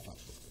join us up front.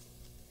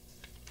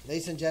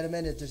 Ladies and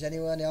gentlemen, if there's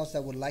anyone else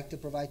that would like to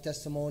provide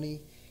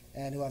testimony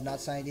and who have not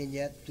signed in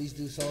yet, please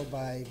do so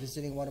by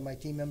visiting one of my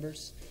team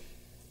members.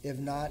 If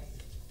not,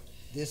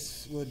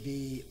 this would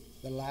be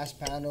the last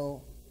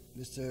panel,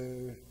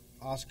 Mr.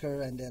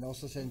 Oscar, and then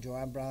also Senator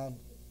Joanne Brown.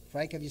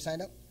 Frank, have you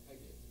signed up? I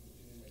did.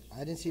 I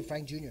didn't see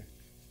Frank Jr.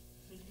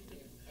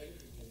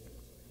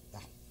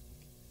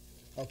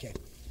 Okay.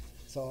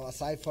 So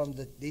aside from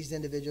these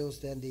individuals,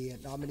 then the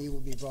nominee will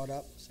be brought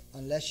up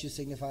unless you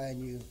signify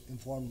and you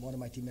inform one of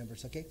my team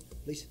members. Okay?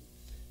 Please.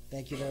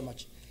 Thank you very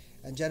much.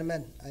 And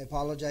gentlemen, I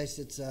apologize.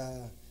 It's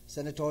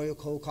senatorial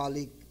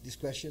co-colleague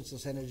discretion. So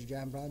Senator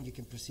Jan Brown, you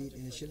can proceed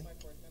initially.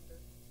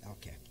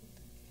 Okay.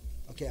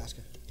 Okay,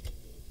 Oscar.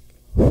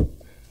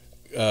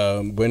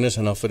 Buenas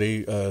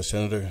anafari,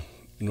 Senator.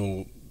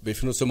 No,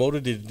 befino sa moro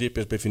di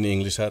befino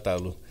English ha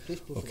talo.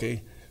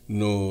 Okay.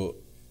 No,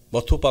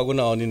 batu pago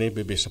na ani ne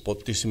bebe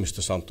support si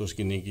Mr. Santos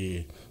gini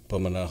gi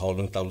pamana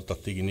haulang talo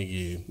takti gini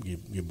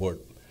gi board.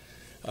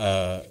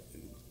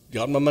 Di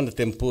man na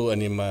tempo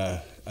ani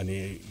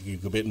gi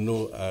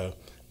gobyerno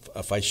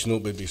a faisno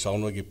bebe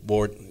sauno gi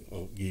board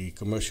gi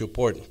commercial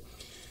port.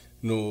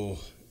 No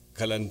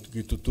kalan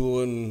gi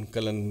tutun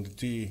kalan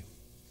ti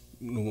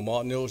no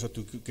maaneo sa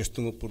tu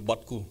kestungo por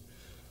batku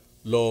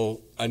lo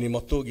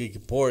animato gi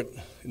port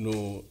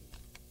no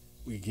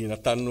gi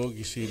natano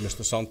gi si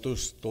Mr.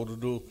 Santos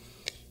todo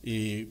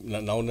I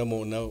nauna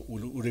mo na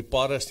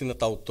uripara sina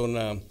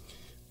tautona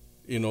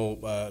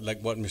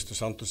like what Mr.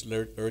 Santos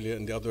learned earlier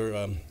and the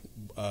other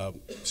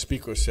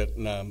speaker said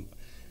na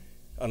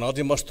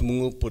anadi mas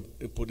tumungo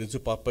put into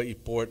papa I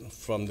port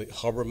from the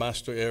harbor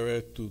master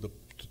area to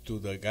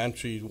the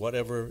gantry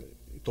whatever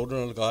todo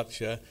na lagat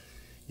siya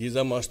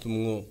giza mas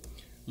tumungo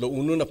lo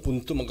uno na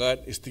punto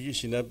magat istigi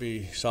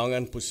sinabi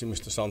sangan po si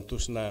Mr.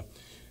 Santos na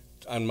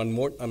an man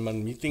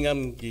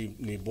meetingan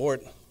ni board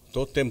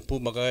to tempo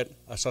magat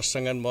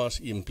asasangan mas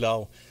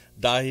implaw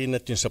dahil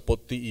natin sa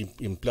poti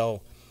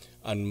implaw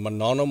an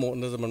manano mo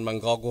na man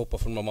manggago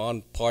pa from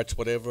maman parts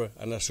whatever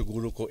ana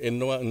siguro ko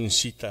enwa ang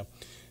sita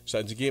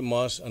sa jige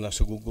mas ana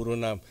siguro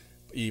na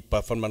I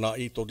pa from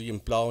manai to di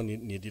implaw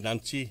ni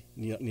dinanci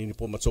ni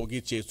po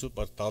matsogi chesu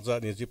pa taza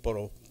ni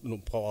poro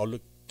no pa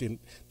aluk tin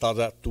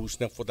taza to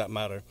snap for that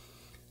matter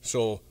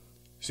so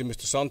si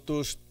Mr.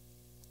 Santos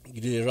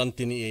gidi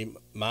rantini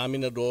mami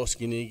na dos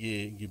gini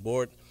gi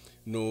board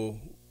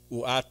no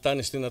uatan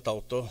istina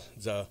tauto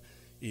za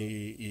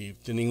I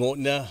tiningo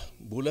na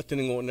bula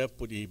tiningo na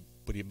pudi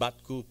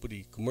batku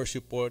pudi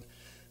commercial port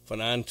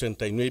fanan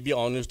 39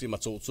 anos di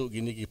matsotso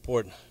gini gi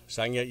port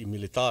sanya I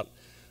militar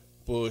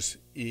pues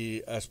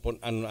I aspon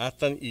an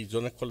atan I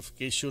zona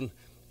qualification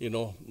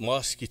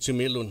mas ki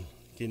chimilun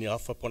kini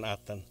afa pon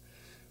atan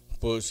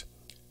pues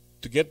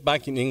to get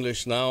back in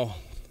English now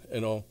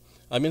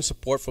I'm in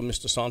support for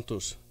Mr.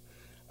 Santos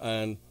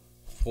and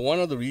for one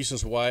of the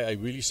reasons why I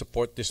really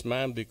support this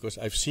man, because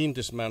I've seen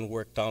this man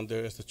work down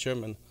there as the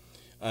chairman,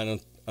 and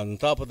on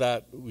top of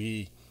that,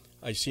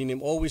 I seen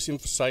him always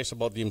emphasize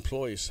about the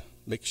employees,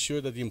 make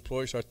sure that the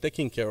employees are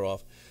taken care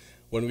of.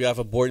 When we have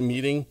a board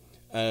meeting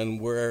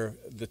and where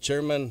the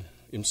chairman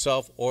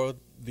himself or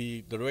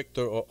the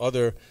director or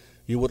other,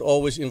 you would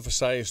always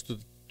emphasize to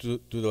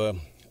the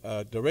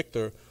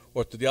director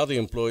or to the other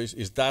employees,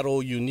 is that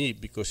all you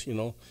need? Because, you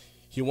know,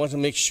 he wants to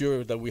make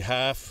sure that we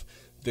have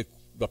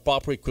the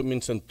proper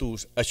equipment and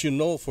tools. As you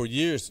know, for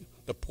years,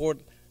 the port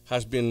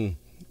has been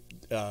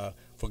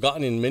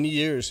forgotten in many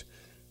years.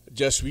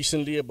 Just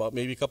recently, about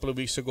maybe a couple of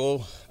weeks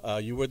ago,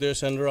 you were there,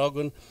 Senator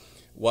Aguon,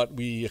 what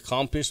we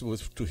accomplished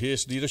with to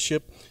his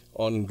leadership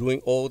on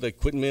doing all the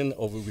equipment.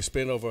 We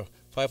spent over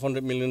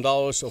 $500 million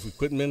of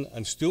equipment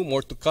and still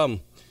more to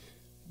come.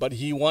 But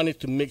he wanted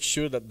to make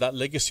sure that that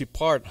legacy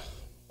part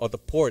of the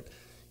port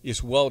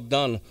is well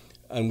done,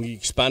 and we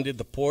expanded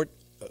the port.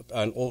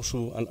 And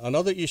also, and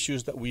other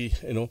issues that we,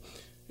 you know,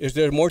 is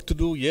there more to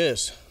do?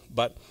 Yes,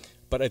 but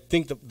I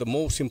think the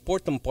most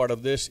important part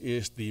of this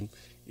is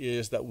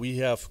that we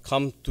have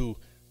come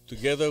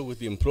together with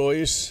the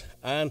employees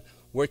and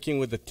working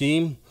with the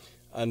team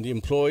and the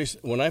employees.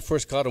 When I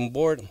first got on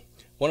board,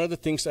 one of the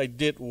things I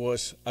did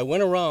was I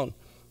went around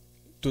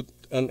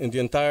in the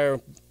entire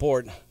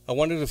port. I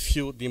wanted to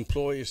feel the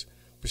employee's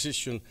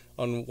position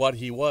on what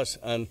he was,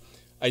 and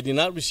I did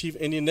not receive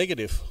any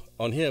negative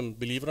on him,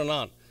 believe it or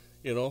not.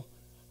 You know,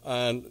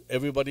 and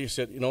everybody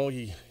said, you know,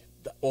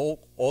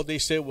 all they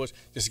said was,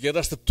 just get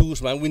us the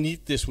tools, man. We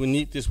need this, we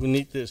need this, we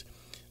need this.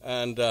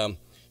 And,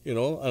 you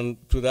know, and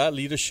to that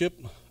leadership,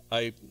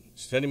 I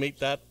sentimate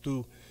that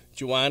to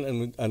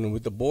Joanne, and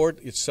with the board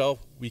itself,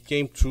 we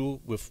came through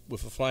with a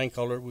flying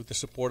color with the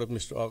support of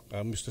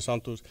Mr.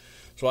 Santos.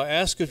 So I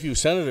ask of you,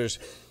 senators,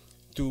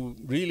 to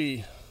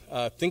really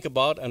think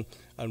about and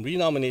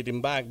renominate him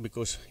back,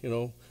 because, you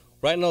know,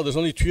 right now, there's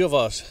only 3 of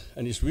us,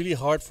 and it's really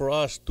hard for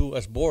us to,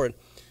 as board,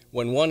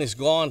 when one is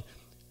gone,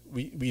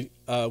 we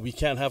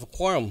can't have a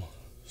quorum.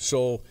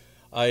 So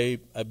I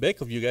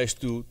beg of you guys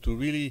to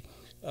really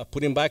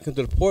put him back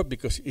into the port,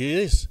 because he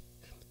is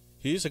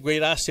a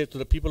great asset to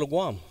the people of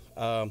Guam.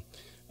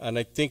 And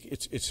I think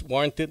it's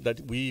warranted that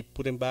we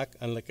put him back.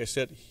 And like I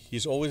said,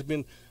 he's always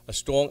been a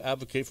strong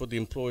advocate for the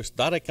employees.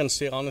 That I can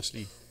say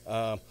honestly.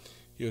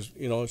 He was,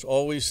 you know, he's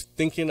always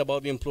thinking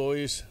about the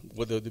employees,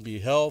 whether it be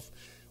health,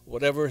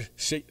 whatever,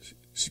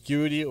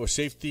 security or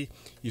safety,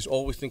 he's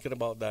always thinking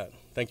about that.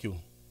 Thank you.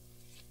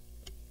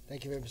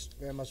 Thank you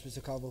very much,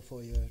 Mr. Calvo,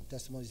 for your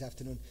testimony this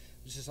afternoon.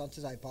 Mr.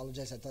 Santos, I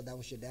apologize. I thought that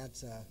was your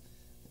dad's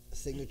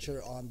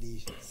signature on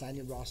the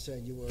signing roster,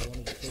 and you were one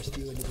of the first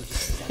few individuals to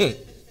sign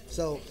it.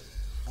 So,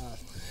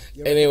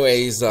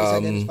 anyways, please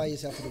identify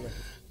yourself for the record.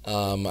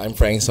 I'm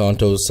Frank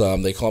Santos.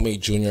 They call me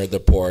Junior at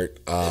the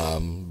port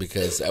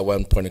because at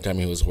one point in time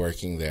he was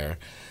working there.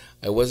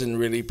 I wasn't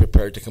really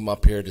prepared to come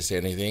up here to say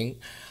anything.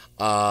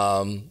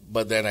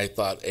 But then I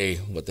thought, hey,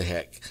 what the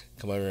heck?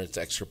 Come on, it's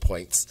extra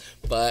points.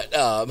 But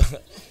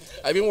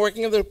I've been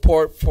working at the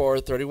port for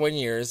 31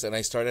 years, and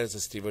I started as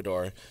a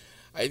stevedore.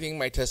 I think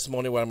my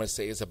testimony, what I'm going to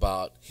say, is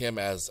about him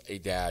as a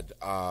dad,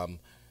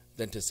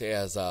 than to say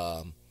as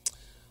a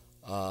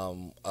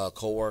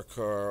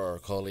coworker or a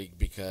colleague,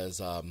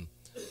 because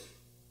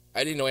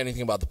I didn't know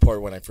anything about the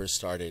port when I first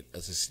started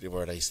as a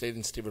stevedore. I stayed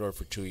in stevedore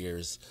for 2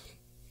 years.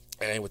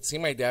 And I would see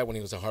my dad when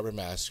he was a harbor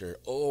master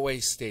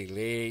always stay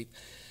late,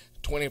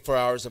 24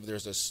 hours if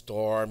there's a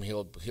storm.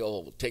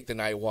 He'll take the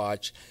night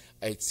watch.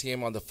 I'd see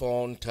him on the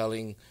phone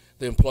telling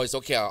the employees,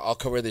 okay, I'll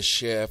cover this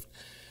shift.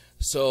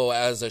 So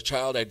as a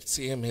child, I'd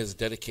see him, his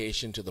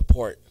dedication to the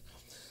port.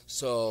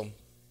 So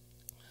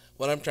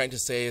what I'm trying to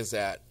say is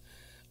that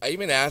I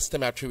even asked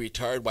him after he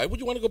retired, why would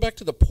you want to go back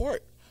to the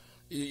port?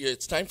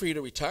 It's time for you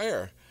to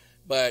retire.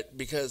 But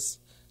because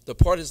the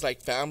port is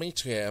like family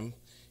to him,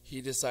 he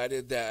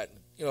decided that,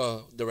 you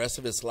know, the rest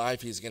of his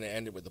life he's going to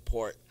end it with the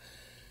port.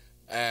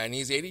 And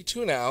he's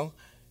 82 now,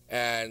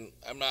 and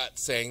I'm not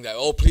saying that,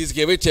 oh, please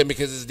give it to him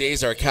because his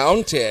days are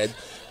counted.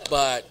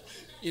 But,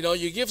 you know,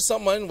 you give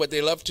someone what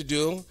they love to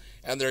do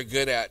and they're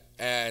good at.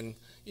 And,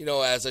 you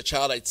know, as a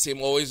child, I'd see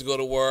him always go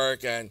to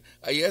work. And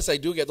yes, I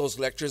do get those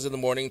lectures in the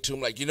morning to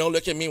him, like, you know,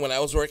 look at me when I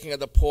was working at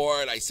the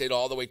port. I stayed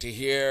all the way to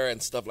here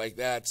and stuff like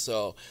that.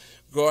 So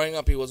growing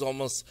up, he was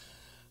almost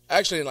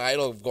actually an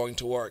idol of going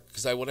to work,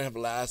 because I wouldn't have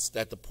lasted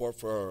at the port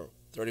for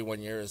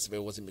 31 years if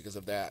it wasn't because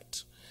of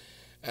that.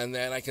 And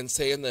then I can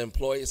say in the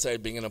employee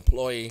side, being an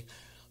employee,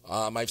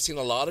 I've seen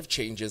a lot of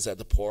changes at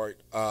the port,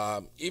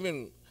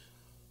 even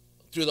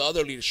through the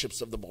other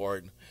leaderships of the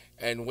board.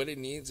 And what it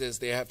needs is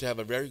they have to have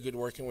a very good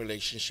working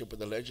relationship with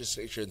the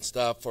legislature and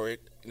stuff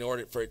in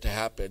order for it to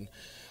happen.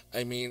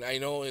 I mean, I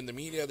know in the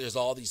media there's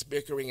all these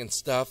bickering and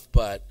stuff,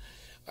 but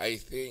I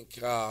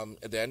think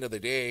at the end of the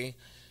day,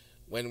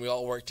 when we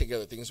all work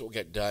together, things will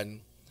get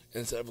done.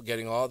 Instead of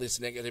getting all this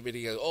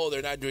negativity, oh,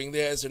 they're not doing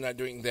this, they're not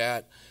doing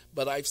that.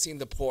 But I've seen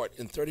the port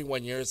in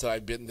 31 years that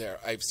I've been there.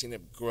 I've seen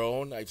it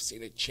grown. I've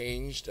seen it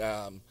changed.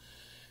 And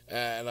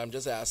I'm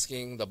just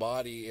asking the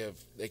body if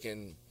they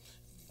can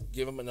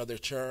give him another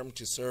term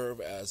to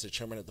serve as the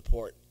chairman of the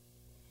port.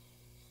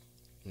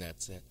 And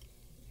that's it,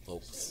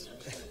 folks.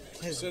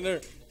 Senator,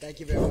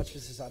 thank you very much,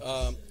 Mr.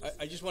 Santos.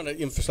 I just want to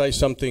emphasize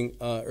something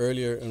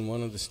earlier in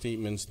one of the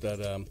statements that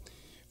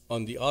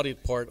on the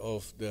audit part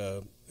of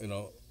the,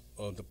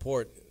 of the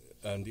port,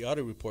 and the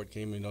audit report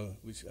came,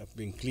 which have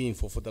been clean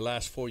for the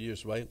last 4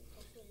 years, right?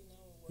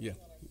 Yeah.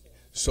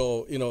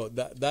 So,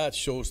 that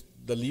shows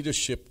the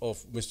leadership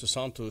of Mr.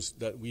 Santos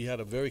that we had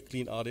a very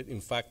clean audit.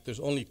 In fact, there's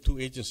only 2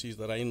 agencies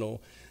that I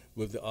know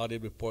with the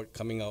audit report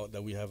coming out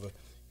that we have a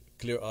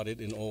clear audit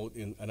in all.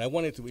 And I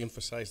wanted to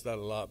emphasize that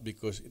a lot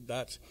because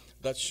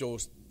that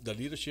shows the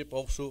leadership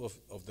also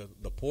of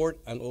the port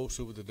and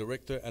also with the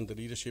director and the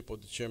leadership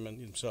of the chairman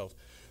himself.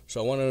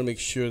 So I wanted to make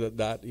sure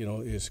that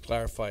is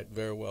clarified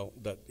very well,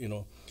 that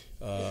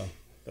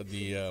that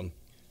the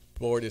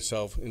board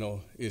itself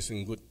is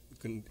in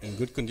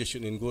good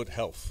condition, in good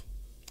health.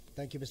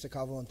 Thank you, Mr.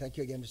 Calvo, and thank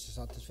you again, Mr.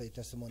 Santos, for your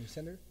testimony.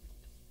 Senator?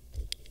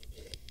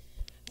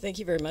 Thank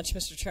you very much,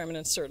 Mr. Chairman,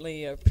 and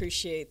certainly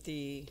appreciate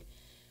the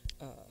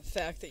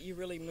fact that you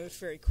really moved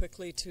very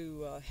quickly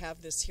to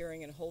have this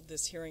hearing and hold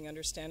this hearing,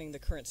 understanding the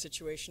current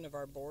situation of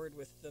our board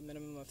with the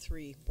minimum of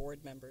 3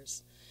 board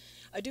members.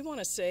 I do want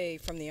to say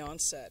from the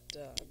onset,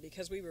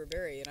 because we were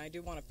and I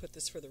do want to put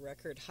this for the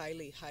record,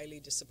 highly, highly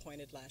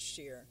disappointed last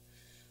year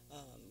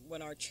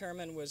when our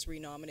chairman was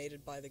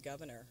renominated by the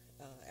governor,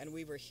 and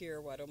we were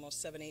here,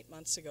 almost 7-8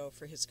 months ago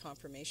for his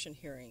confirmation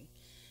hearing.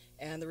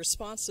 And the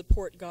response the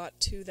port got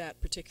to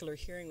that particular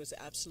hearing was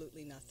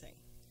absolutely nothing.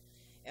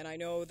 And I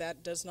know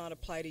that does not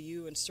apply to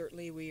you, and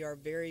certainly we are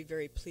very,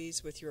 very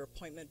pleased with your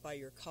appointment by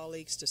your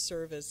colleagues to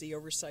serve as the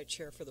oversight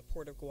chair for the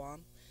Port of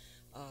Guam.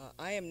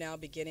 I am now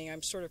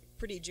I'm sort of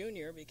pretty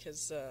junior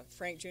because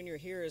Frank Jr.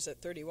 here is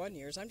at 31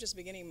 years. I'm just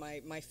beginning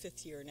my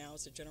 5th year now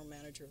as the general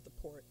manager of the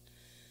port.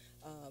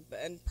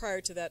 And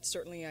prior to that,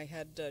 certainly I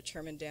had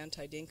Chairman Dan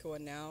Tidinko,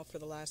 and now for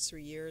the last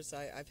 3 years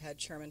I've had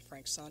Chairman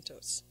Frank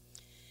Santos.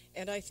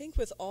 And I think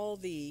with all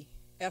the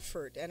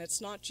effort, and it's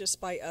not just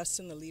by us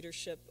in the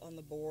leadership on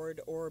the board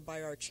or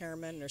by our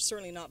chairman, or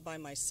certainly not by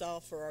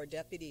myself or our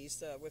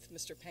deputies with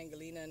Mr.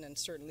 Pangilinan, and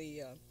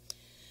certainly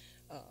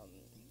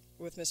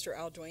with Mr.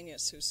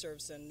 Alduenas, who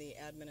serves in the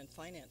admin and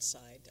finance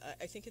side.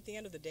 I think at the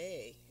end of the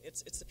day,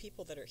 it's the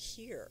people that are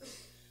here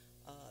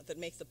that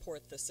make the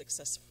port the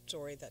success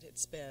story that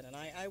it's been. And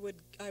I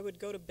would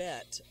go to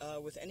bet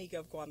with any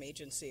GovGuam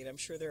agency, and I'm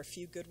sure there are a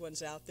few good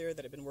ones out there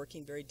that have been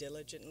working very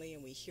diligently,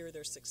 and we hear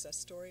their success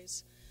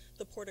stories.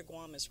 The Port of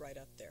Guam is right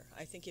up there.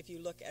 I think if you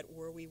look at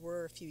where we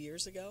were a few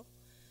years ago,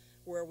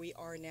 where we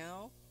are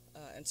now,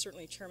 and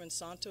certainly Chairman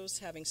Santos,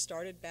 having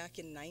started back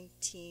in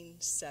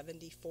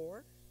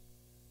 1974,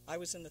 I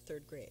was in the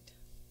 3rd grade.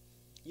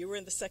 You were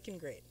in the 2nd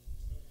grade.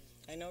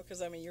 I know,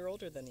 because I'm a year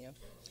older than you.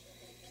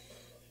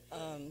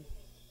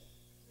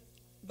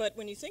 But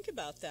when you think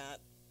about that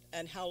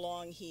and how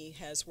long he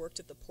has worked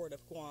at the Port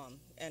of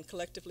Guam, and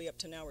collectively up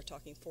to now we're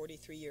talking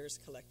 43 years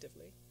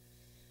collectively.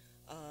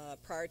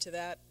 Prior to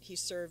that, he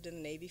served in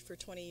the Navy for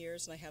 20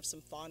 years, and I have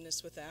some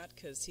fondness with that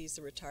because he's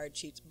the retired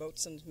chief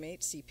boatswain's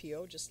mate,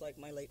 CPO, just like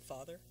my late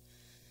father.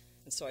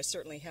 And so I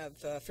certainly have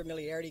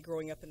familiarity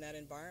growing up in that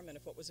environment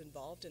of what was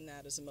involved in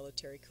that as a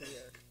military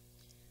career.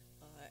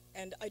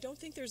 And I don't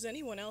think there's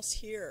anyone else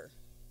here,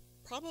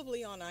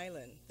 probably on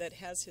island, that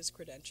has his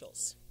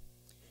credentials.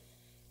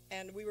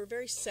 And we were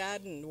very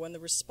saddened when the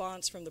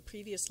response from the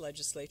previous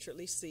legislature, at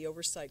least the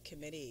Oversight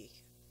Committee,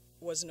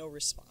 was no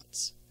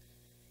response.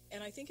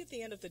 And I think at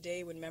the end of the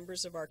day, when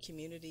members of our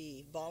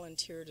community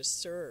volunteer to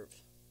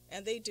serve,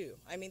 and they do,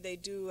 they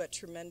do a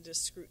tremendous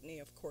scrutiny,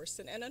 of course,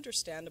 and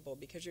understandable,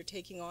 because you're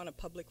taking on a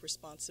public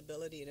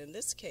responsibility, and in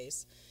this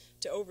case,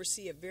 to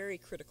oversee a very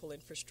critical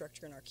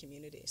infrastructure in our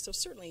community. So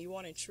certainly you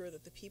want to ensure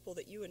that the people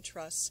that you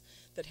entrust,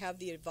 that have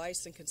the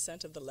advice and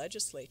consent of the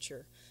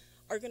legislature,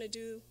 are going to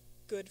do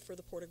good for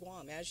the Port of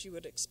Guam, as you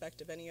would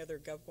expect of any other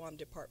GovGuam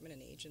department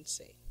and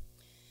agency.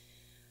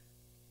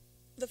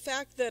 The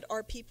fact that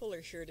our people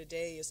are here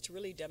today is to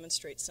really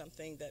demonstrate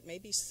something that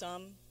maybe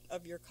some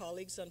of your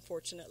colleagues,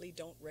 unfortunately,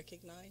 don't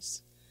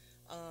recognize,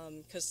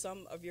 because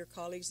some of your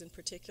colleagues in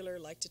particular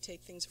like to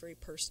take things very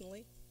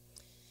personally.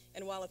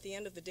 And while at the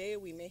end of the day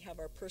we may have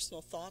our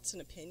personal thoughts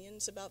and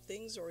opinions about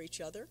things or each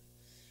other,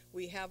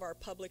 we have our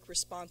public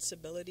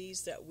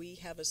responsibilities that we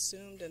have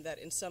assumed, and that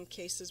in some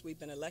cases we've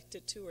been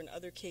elected to, or in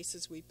other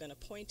cases we've been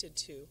appointed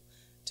to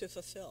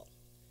fulfill.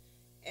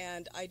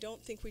 And I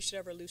don't think we should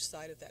ever lose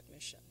sight of that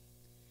mission.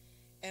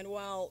 And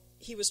while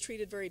he was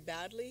treated very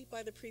badly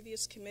by the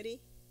previous committee,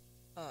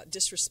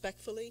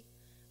 disrespectfully,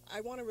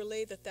 I want to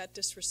relay that that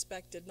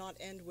disrespect did not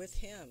end with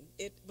him.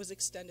 It was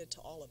extended to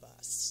all of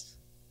us.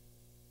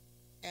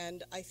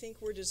 And I think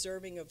we're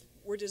deserving of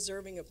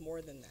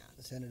more than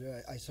that.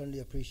 Senator, I certainly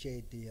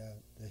appreciate the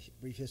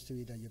brief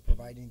history that you're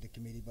providing the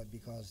committee, but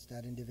because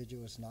that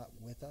individual is not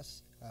with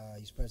us,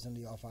 he's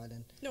presently off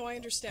island. No, I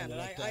understand,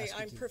 and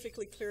I'm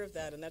perfectly clear of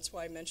that, and that's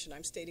why I mentioned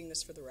I'm stating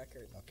this for the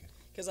record. Okay.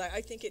 Because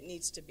I think it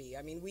needs to be.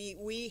 I mean,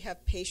 we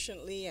have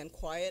patiently and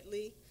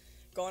quietly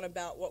gone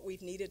about what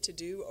we've needed to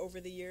do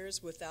over the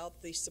years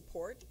without the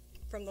support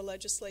from the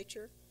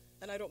legislature.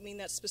 And I don't mean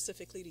that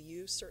specifically to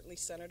you, certainly,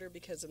 Senator,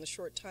 because in the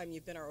short time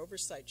you've been our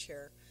oversight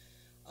chair,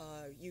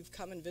 you've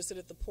come and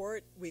visited the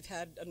port. We've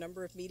had a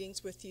number of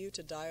meetings with you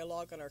to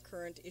dialogue on our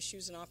current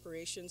issues and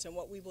operations and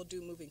what we will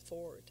do moving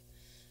forward.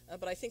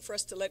 But I think for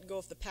us to let go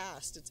of the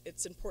past,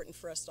 it's important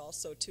for us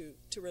also to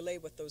relay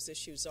what those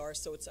issues are,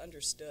 so it's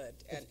understood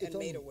and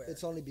made aware.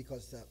 It's only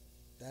because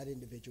that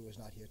individual is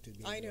not here to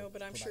be. I able know, to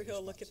but I'm provide sure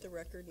he'll look response. at the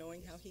record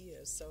knowing how he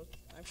is, so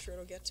I'm sure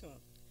it'll get to him.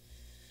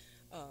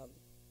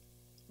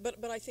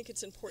 But I think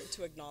it's important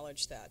to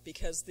acknowledge that,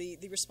 because the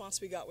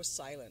response we got was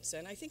silence.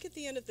 And I think at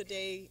the end of the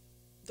day,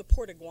 the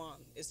Port of Guam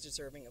is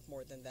deserving of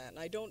more than that. And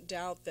I don't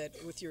doubt that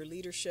with your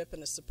leadership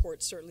and the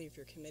support, certainly of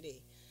your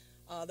committee,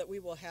 that we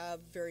will have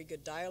very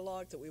good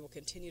dialogue, that we will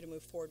continue to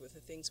move forward with the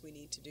things we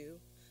need to do.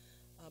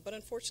 But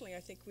unfortunately,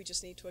 I think we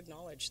just need to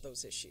acknowledge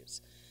those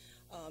issues.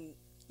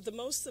 The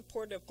most the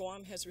Port of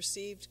Guam has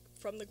received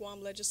from the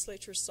Guam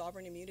legislature's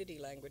sovereign immunity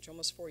language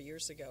almost 4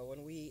 years ago,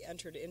 when we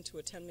entered into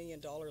a $10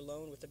 million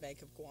loan with the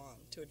Bank of Guam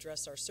to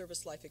address our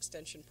service life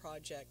extension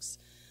projects,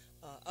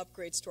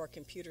 upgrades to our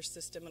computer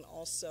system, and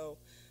also,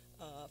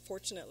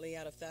 fortunately,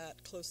 out of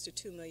that, close to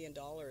 $2 million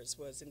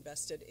was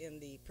invested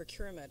in the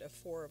procurement of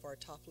 4 of our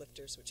top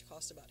lifters, which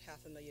cost about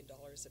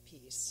 $500,000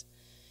 apiece.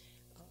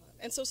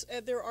 And so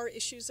there are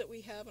issues that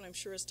we have, and I'm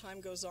sure as time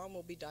goes on,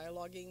 we'll be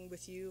dialoguing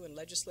with you and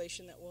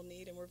legislation that we'll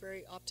need, and we're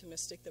very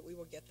optimistic that we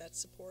will get that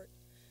support.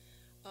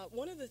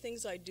 One of the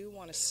things I do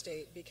want to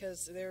state,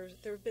 because there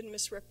have been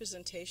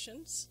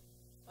misrepresentations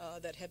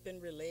that have been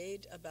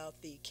relayed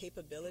about the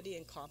capability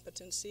and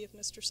competency of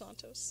Mr.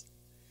 Santos.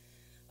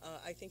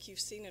 I think you've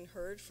seen and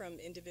heard from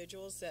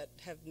individuals that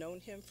have known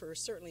him for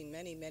certainly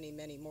many, many,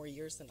 many more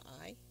years than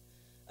I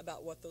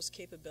about what those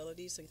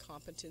capabilities and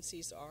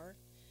competencies are.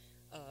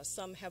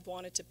 Some have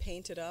wanted to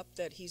paint it up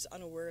that he's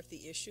unaware of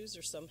the issues,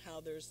 or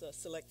somehow there's a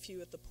select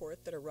few at the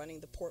port that are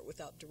running the port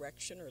without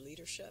direction or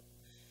leadership.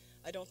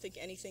 I don't think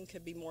anything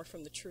could be more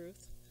from the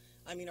truth.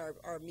 I mean,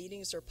 our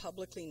meetings are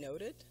publicly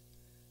noted.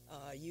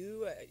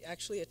 You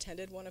actually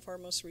attended one of our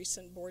most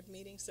recent board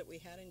meetings that we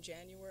had in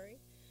January.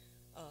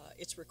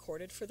 It's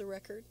recorded for the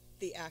record,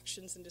 the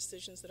actions and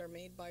decisions that are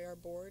made by our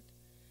board.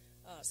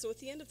 So at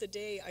the end of the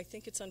day, I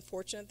think it's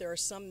unfortunate. There are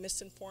some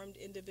misinformed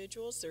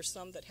individuals. There's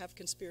some that have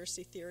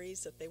conspiracy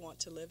theories that they want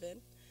to live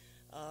in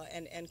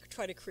and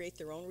try to create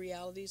their own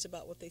realities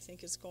about what they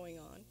think is going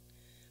on.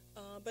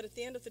 But at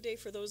the end of the day,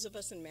 for those of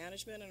us in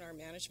management and our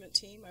management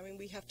team, I mean,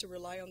 we have to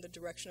rely on the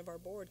direction of our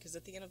board, because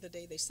at the end of the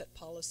day, they set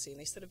policy, and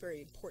they set a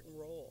very important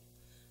role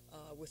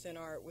within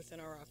our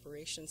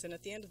operations. And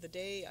at the end of the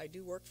day, I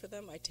do work for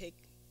them. I take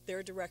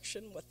their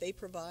direction, what they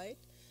provide.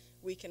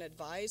 We can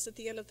advise at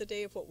the end of the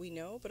day of what we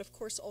know, but of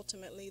course,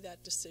 ultimately,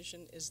 that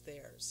decision is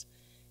theirs.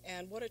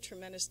 And what a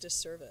tremendous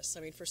disservice.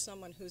 I mean, for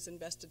someone who's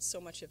invested so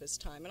much of his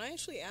time. And I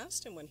actually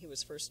asked him when he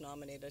was first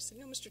nominated, I said,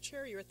 Mr.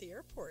 Chair, you're at the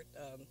airport.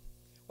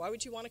 Why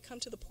would you want to come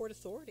to the Port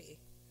Authority?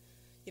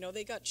 You know,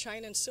 they got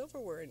china and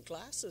silverware and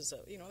glasses.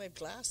 They have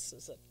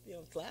glasses,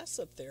 glass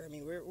up there. I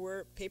mean,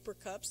 we're paper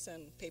cups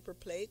and paper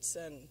plates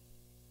and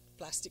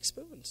plastic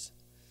spoons.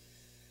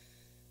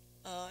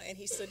 And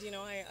he said,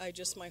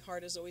 my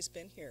heart has always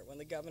been here. When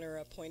the governor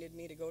appointed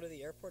me to go to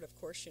the airport, of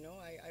course,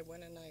 I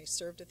went and I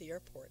served at the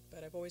airport.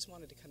 But I've always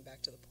wanted to come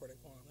back to the Port of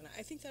Guam. And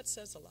I think that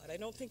says a lot. I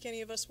don't think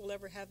any of us will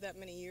ever have that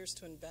many years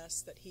to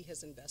invest that he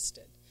has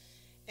invested.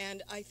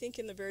 And I think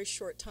in the very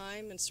short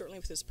time, and certainly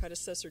with his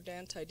predecessor,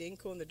 Dan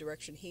Tidinko, and the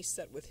direction he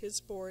set with his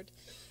board,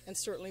 and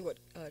certainly what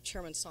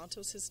Chairman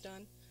Santos has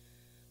done,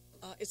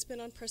 it's been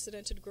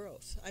unprecedented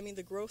growth. I mean,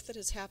 the growth that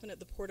has happened at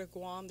the Port of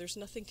Guam, there's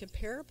nothing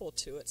comparable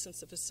to it since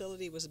the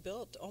facility was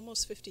built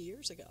almost 50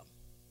 years ago.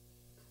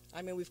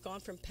 I mean, we've gone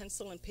from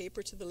pencil and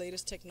paper to the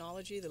latest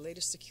technology, the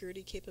latest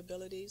security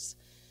capabilities.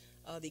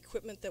 The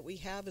equipment that we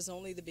have is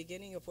only the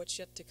beginning of what's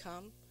yet to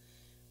come.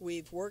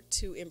 We've worked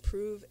to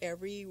improve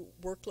every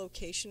work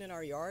location in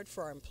our yard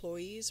for our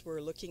employees.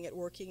 We're looking at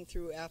working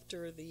through,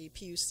 after the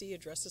PUC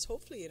addresses,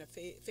 hopefully in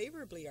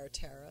favorably our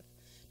tariff,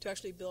 to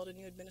actually build a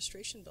new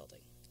administration building.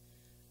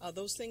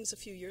 Those things a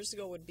few years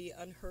ago would be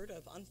unheard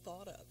of,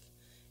 unthought of,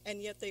 and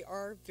yet they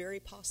are very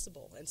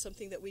possible and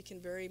something that we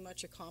can very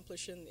much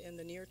accomplish in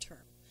the near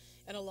term.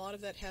 And a lot of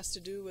that has to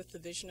do with the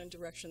vision and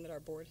direction that our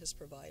board has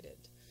provided.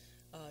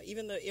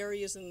 Even the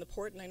areas in the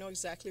port, and I know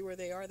exactly where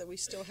they are, that we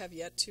still have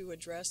yet to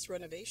address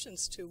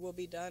renovations to, will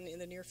be done in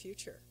the near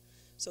future,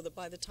 so that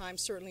by the time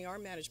certainly our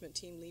management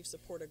team leaves the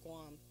Port of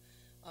Guam,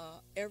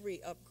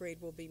 every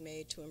upgrade will be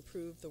made to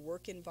improve the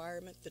work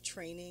environment, the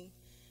training,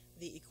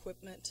 the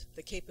equipment,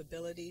 the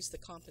capabilities, the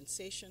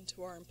compensation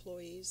to our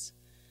employees.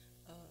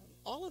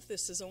 All of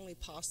this is only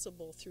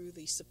possible through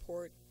the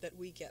support that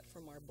we get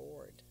from our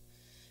board.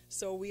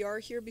 So we are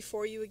here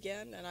before you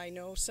again, and I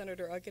know,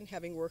 Senator Aguon,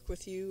 having worked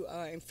with you,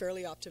 I'm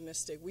fairly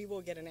optimistic we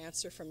will get an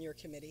answer from your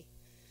committee,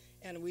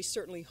 and we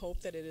certainly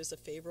hope that it is a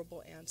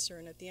favorable answer.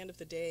 And at the end of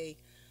the day,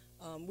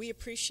 we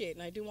appreciate,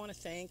 and I do want to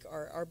thank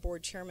our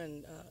board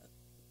chairman,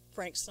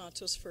 Frank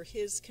Santos, for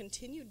his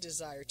continued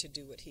desire to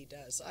do what he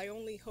does. I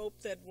only hope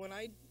that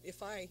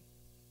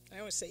I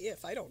always say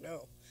if, I don't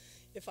know,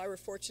 if I were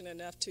fortunate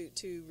enough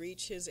to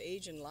reach his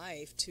age in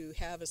life, to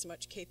have as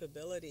much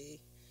capability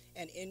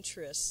and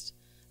interest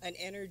and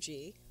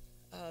energy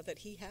that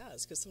he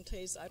has, because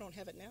sometimes I don't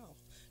have it now,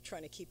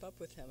 trying to keep up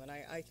with him. And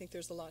I think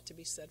there's a lot to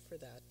be said for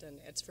that, and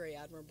it's very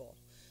admirable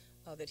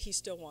that he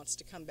still wants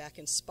to come back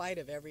in spite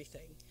of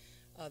everything.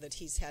 that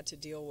he's had to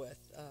deal with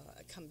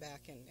come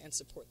back and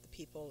support the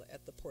people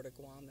at the Port of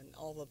Guam and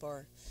all of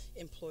our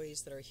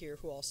employees that are here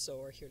who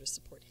also are here to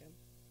support him.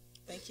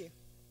 Thank you.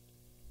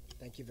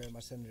 Thank you very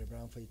much, Senator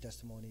Brown, for your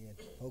testimony. And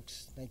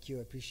folks, thank you.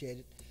 I appreciate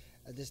it.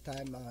 At this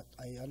time,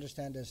 I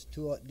understand there's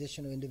 2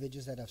 additional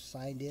individuals that have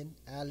signed in,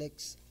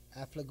 Alex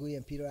Afflagui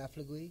and Peter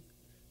Afflagui.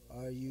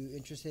 Are you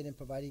interested in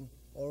providing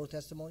oral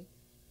testimony?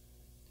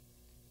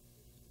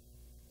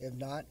 If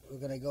not, we're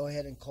going to go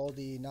ahead and call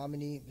the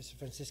nominee, Mr.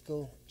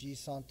 Francisco G.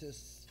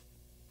 Santos.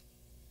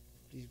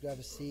 Please grab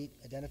a seat,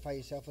 identify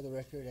yourself for the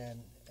record, and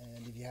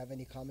if you have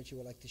any comments you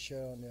would like to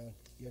share on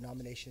your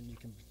nomination, you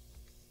can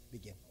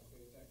begin.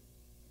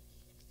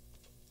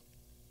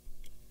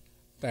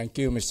 Thank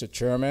you, Mr.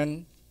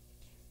 Chairman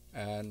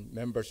and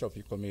members of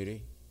your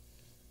committee.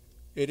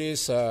 It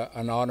is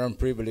an honor and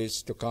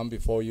privilege to come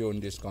before you in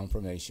this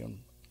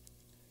confirmation.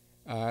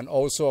 And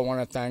also I want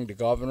to thank the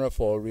governor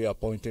for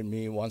reappointing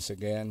me once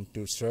again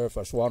to serve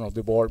as one of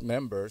the board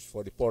members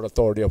for the Port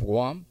Authority of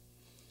Guam.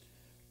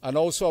 And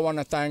also I want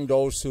to thank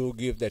those who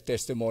give their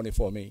testimony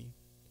for me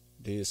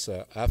this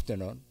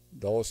afternoon,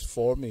 those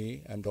for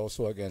me and those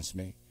who are against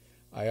me.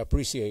 I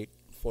appreciate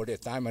for their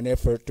time and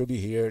effort to be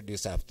here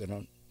this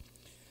afternoon.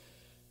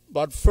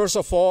 But first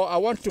of all, I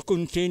want to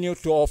continue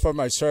to offer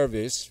my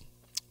service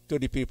to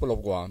the people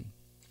of Guam.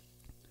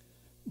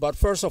 But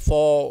first of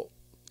all,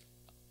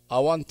 I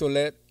want to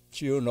let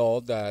you know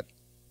that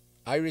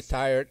I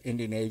retired in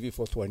the Navy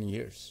for 20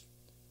 years.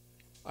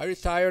 I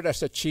retired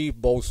as a chief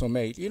bosun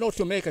mate. You know,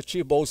 to make a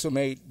chief bosun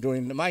mate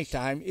during my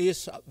time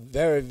is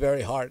very,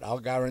 very hard. I'll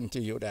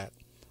guarantee you that.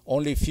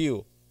 Only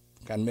few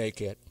can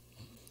make it.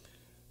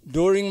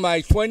 During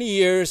my 20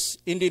 years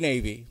in the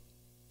Navy,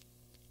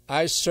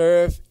 I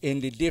served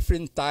in the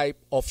different type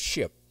of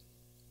ship.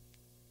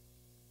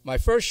 My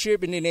first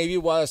ship in the Navy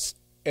was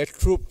a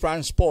troop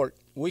transport.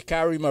 We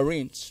carry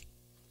Marines,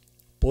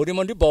 put them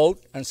on the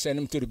boat, and send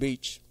them to the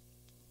beach.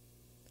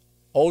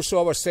 Also,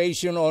 I was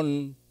stationed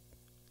on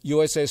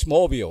USS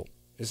Mobile.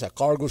 It's a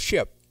cargo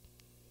ship.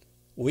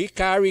 We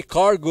carry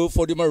cargo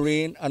for the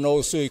Marine and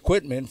also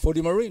equipment for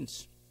the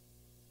Marines.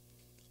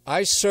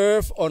 I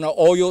serve on an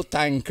oil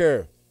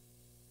tanker.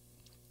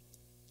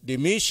 The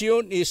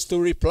mission is to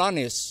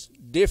replenish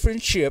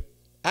different ships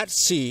at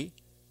sea,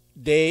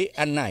 day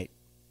and night.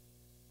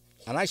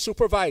 And I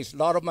supervise a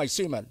lot of my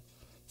seamen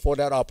for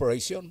that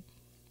operation.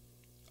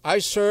 I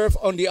serve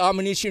on the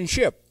ammunition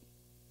ship.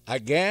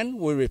 Again,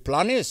 we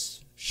replenish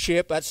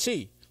ship at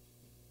sea,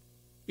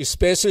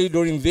 especially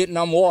during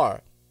Vietnam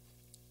War.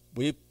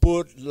 We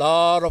put a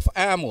lot of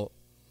ammo,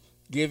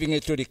 giving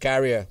it to the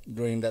carrier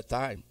during that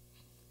time.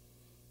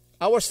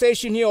 I was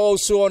stationed here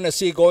also on a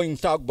seagoing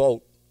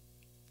tugboat.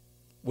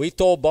 We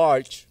tow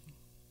barge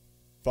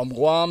from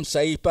Guam,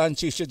 Saipan,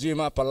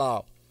 Shishijima,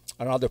 Palau,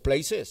 and other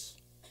places.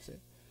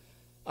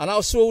 And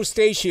also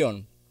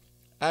stationed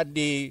at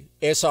the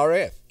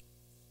SRF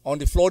on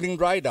the floating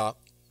dry dock,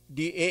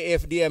 the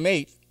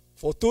AFDM-8,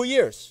 for 2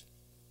 years.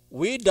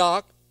 We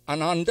dock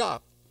and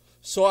undock.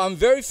 So I'm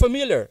very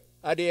familiar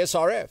at the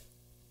SRF.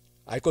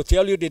 I could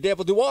tell you the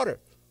depth of the water.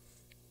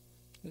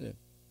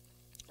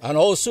 And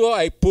also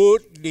I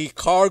put the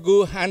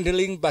Cargo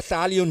Handling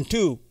Battalion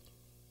 2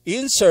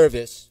 in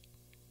service.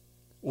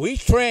 We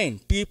train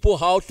people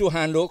how to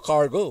handle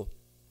cargo.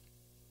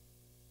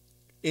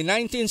 In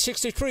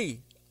 1963,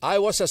 I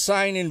was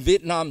assigned in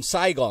Vietnam,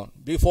 Saigon,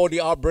 before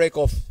the outbreak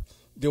of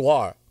the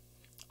war.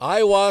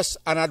 I was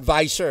an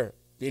advisor.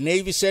 The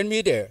Navy sent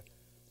me there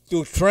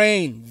to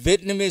train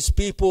Vietnamese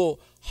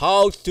people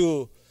how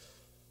to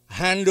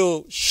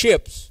handle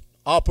ships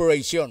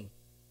operation.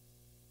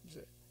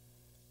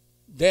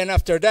 Then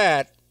after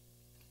that,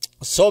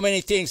 so many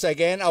things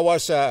again. I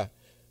was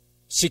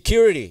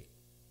security,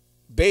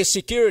 base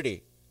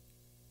security,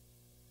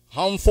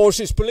 armed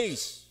forces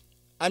police,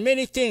 and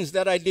many things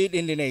that I did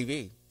in the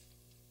Navy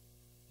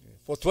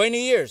for 20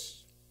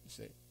 years.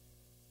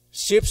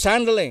 Ships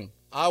handling,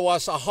 I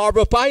was a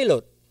harbor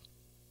pilot,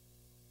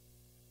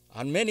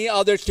 and many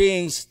other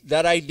things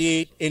that I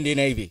did in the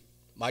Navy.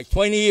 My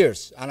 20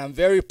 years, and I'm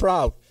very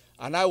proud,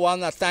 and I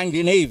want to thank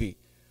the Navy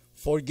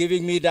for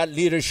giving me that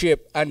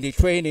leadership and the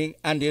training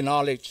and the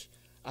knowledge,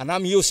 and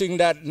I'm using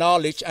that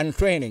knowledge and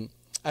training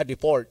at the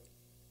port.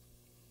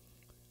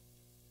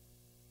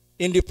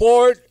 In the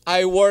port,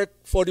 I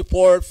worked for the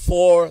port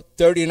for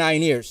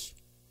 39 years.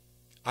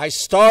 I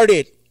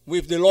started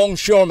with the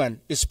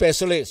longshoreman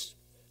specialist.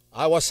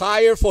 I was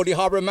hired for the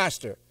harbor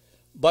master,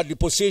 but the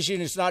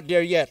position is not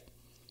there yet.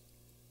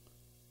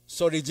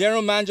 So the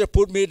general manager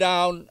put me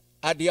down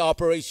at the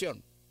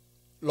operation,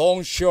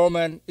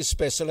 longshoreman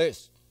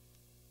specialist.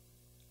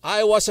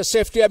 I was a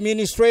safety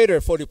administrator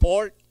for the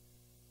port.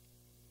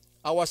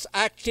 I was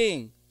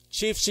acting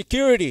chief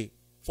security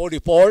for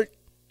the port.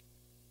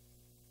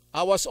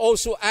 I was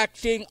also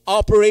acting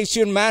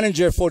operation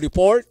manager for the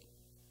port.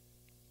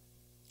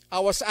 I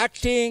was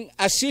acting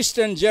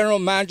assistant general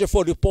manager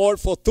for the port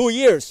for 2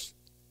 years.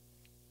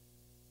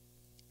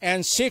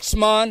 And 6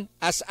 months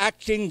as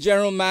acting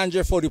general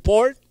manager for the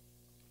port.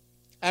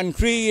 And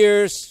 3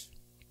 years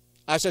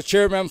as a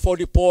chairman for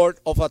the Port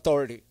of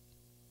Authority.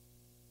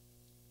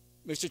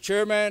 Mr.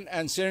 Chairman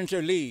and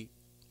Senator Lee,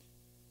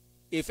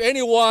 if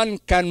anyone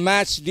can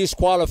match this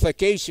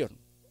qualification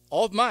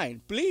of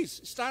mine, please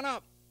stand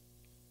up.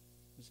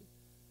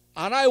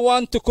 And I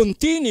want to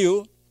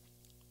continue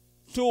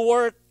to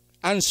work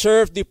and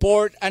serve the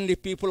port and the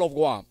people of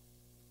Guam.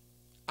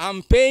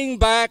 I'm paying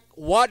back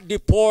what the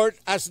port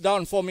has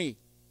done for me.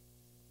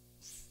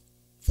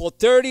 For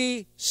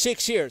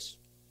 36 years,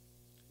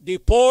 the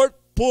port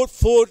put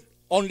food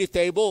on the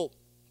table.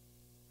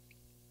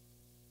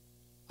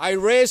 I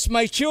raised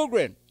my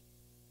children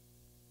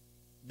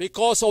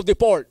because of the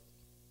port.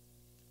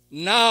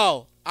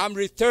 Now I'm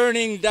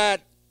returning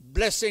that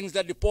blessings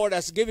that the port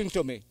has given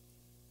to me.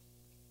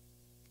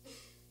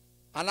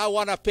 And I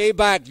want to pay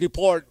back the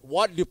port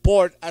what the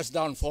port has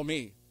done for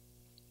me.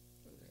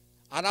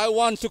 And I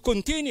want to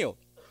continue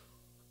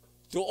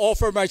to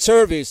offer my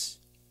service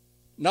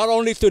not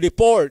only to the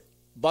port,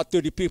 but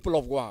to the people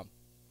of Guam.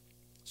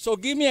 So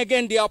give me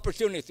again the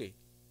opportunity,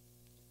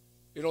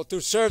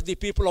 to serve the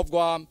people of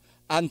Guam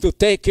and to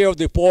take care of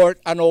the port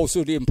and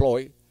also the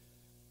employee.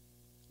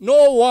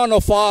 No one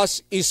of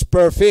us is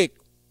perfect.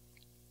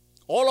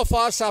 All of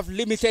us have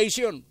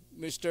limitation,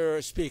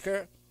 Mr.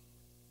 Speaker.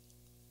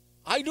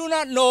 I do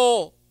not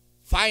know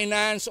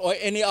finance or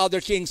any other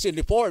things in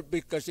the port,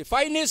 because if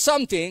I need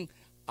something,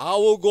 I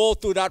will go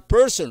to that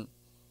person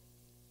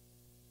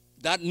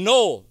that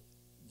know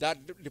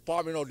that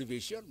department or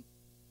division.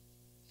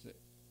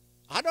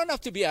 I don't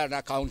have to be an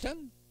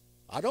accountant.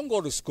 I don't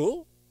go to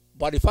school.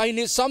 But if I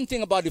need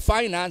something about the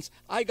finance,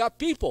 I got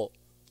people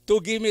to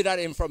give me that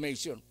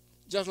information.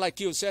 Just like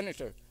you,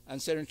 Senator,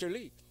 and Senator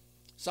Lee.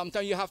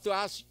 Sometimes you have to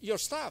ask your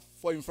staff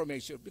for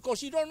information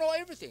because you don't know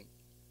everything.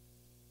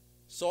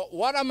 So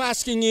what I'm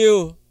asking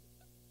you,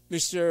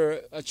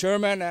 Mr.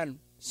 Chairman and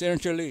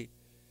Senator Lee,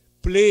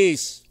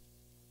 please,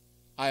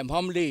 I am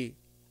humbly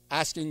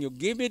asking you,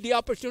 give me the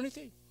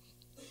opportunity.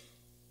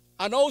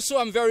 And also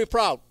I'm very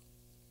proud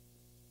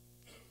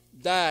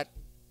that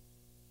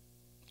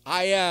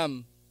I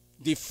am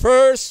the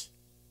first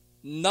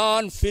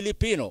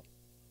non-Filipino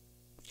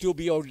to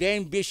be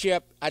ordained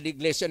bishop at the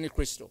Iglesia ni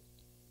Cristo.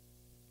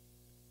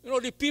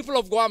 The people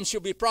of Guam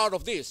should be proud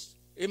of this.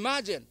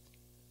 Imagine,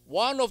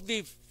 one of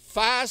the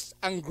fast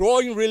and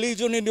growing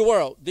religion in the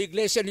world, the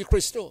Iglesia ni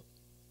Cristo.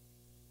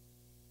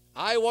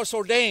 I was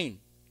ordained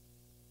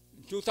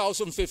in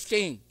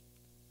 2015,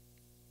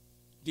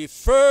 the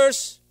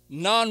first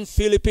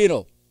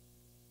non-Filipino.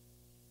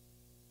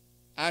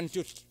 And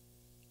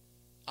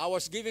I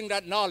was given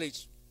that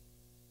knowledge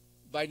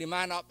by the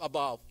man up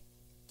above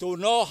to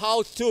know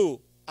how to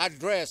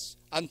address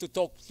and to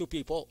talk to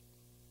people,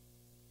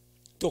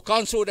 to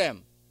counsel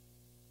them,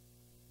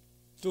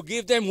 to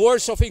give them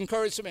words of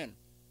encouragement,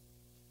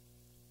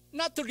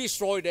 not to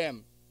destroy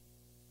them,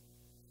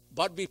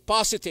 but be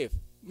positive.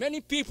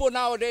 Many people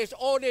nowadays,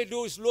 all they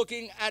do is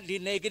looking at the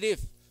negative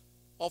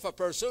of a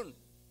person.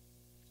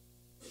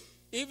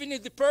 Even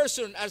if the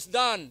person has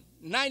done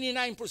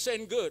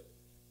 99% good,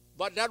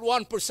 but that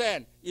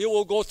 1%, you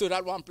will go to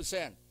that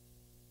 1%.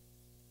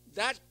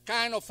 That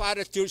kind of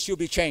attitude should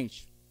be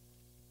changed.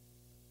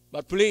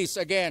 But please,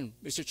 again,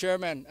 Mr.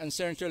 Chairman and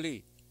Senator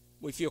Lee,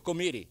 with your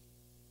committee,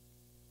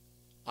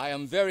 I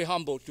am very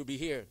humbled to be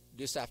here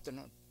this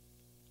afternoon.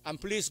 And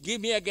please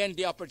give me again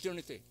the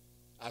opportunity.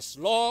 As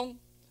long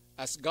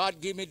as God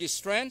give me the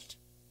strength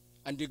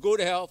and the good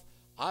health,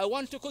 I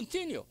want to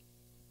continue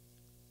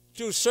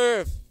to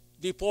serve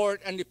the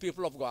port and the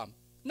people of Guam.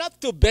 Not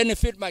to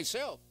benefit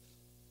myself.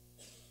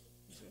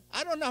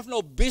 I don't have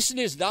no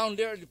business down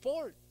there at the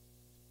port.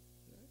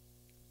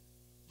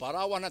 But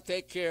I want to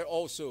take care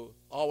also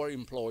our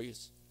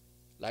employees.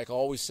 Like I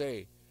always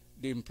say,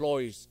 the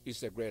employees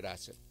is a great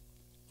asset.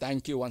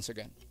 Thank you once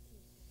again.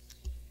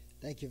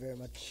 Thank you very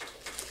much.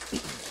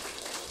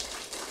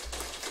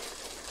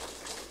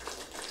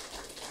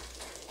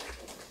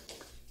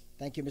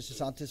 Thank you, Mr.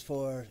 Santos,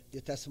 for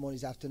your testimony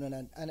this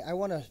afternoon. And I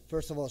want to,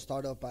 first of all,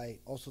 start off by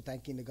also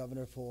thanking the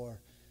governor for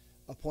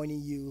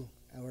appointing you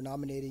and we're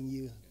nominating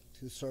you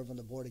to serve on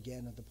the board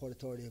again of the Port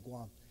Authority of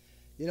Guam.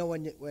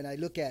 When I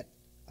look at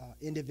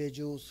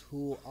individuals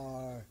who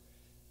are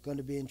going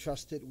to be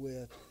entrusted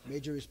with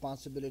major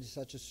responsibilities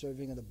such as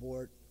serving on the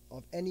board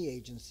of any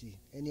agency,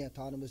 any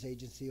autonomous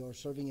agency, or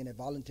serving in a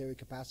voluntary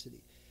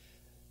capacity,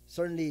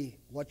 certainly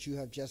what you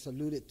have just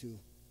alluded to,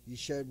 you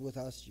shared with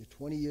us your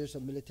 20 years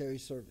of military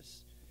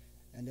service,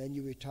 and then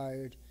you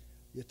retired,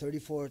 your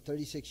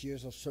 36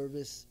 years of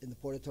service in the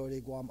Port Authority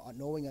of Guam,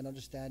 knowing and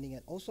understanding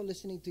and also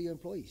listening to your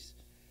employees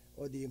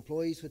or the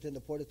employees within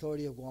the Port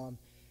Authority of Guam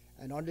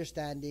and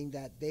understanding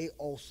that they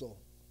also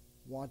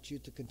want you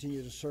to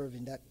continue to serve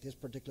in this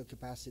particular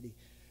capacity.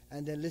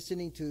 And then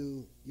listening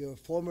to your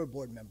former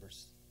board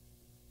members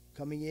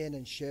coming in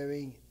and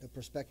sharing the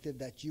perspective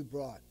that you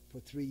brought for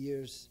 3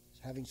 years,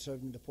 having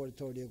served in the Port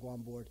Authority of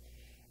Guam board.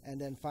 And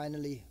then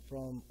finally,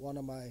 from one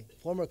of my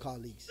former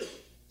colleagues,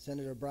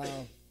 Senator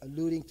Brown,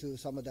 alluding to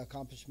some of the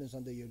accomplishments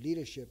under your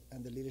leadership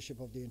and the leadership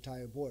of the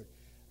entire board.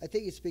 I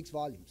think it speaks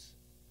volumes.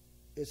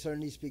 It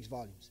certainly speaks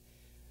volumes.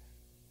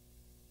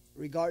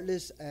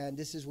 regardless, and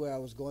this is where I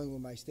was going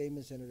with my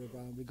statement, Senator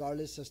Brown,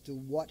 regardless as to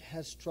what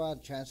has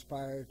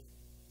transpired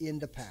in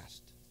the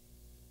past,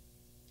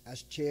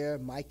 as chair,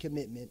 my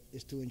commitment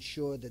is to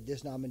ensure that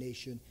this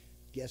nomination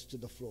gets to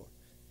the floor.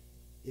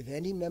 If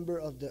any member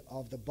of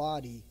the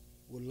body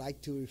would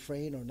like to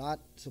refrain or not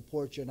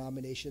support your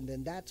nomination,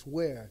 then that's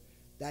where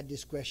that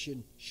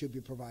discretion should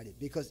be provided,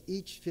 because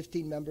each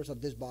 15 members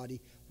of this body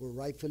were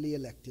rightfully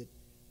elected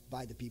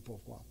by the people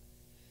of Guam.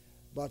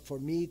 But for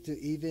me to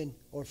even,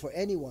 or for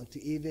anyone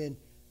to even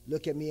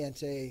look at me and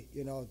say,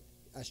 you know,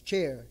 as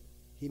chair,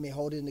 he may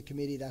hold it in the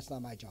committee, that's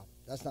not my job.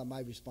 That's not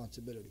my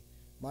responsibility.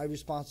 My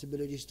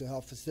responsibility is to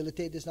help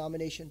facilitate this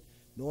nomination,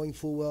 knowing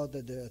full well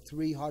that there are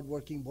 3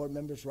 hardworking board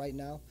members right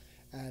now,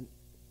 and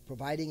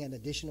providing an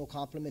additional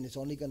complement is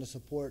only going to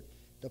support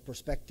the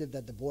perspective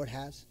that the board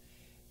has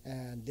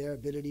and their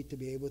ability to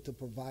be able to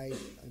provide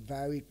a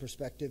varied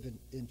perspective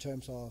in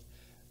terms of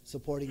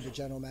supporting the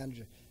general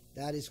manager.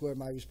 That is where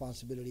my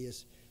responsibility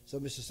is. So,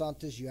 Mr.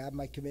 Santos, you have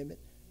my commitment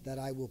that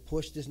I will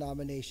push this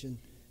nomination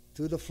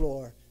to the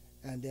floor,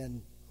 and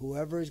then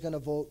whoever is going to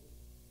vote,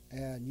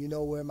 and you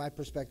know where my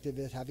perspective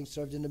is, having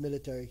served in the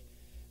military,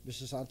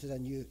 Mr. Santos,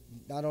 and you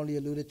not only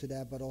alluded to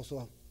that, but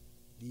also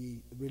the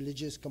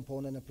religious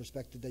component and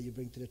perspective that you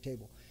bring to the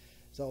table.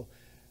 So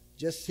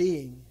just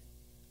seeing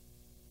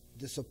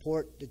the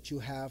support that you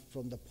have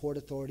from the Port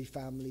Authority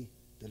family,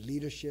 the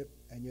leadership,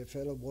 and your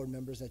fellow board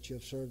members that you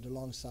have served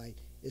alongside,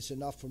 it's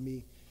enough for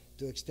me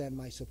to extend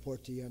my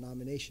support to your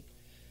nomination.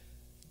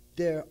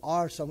 There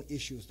are some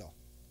issues, though,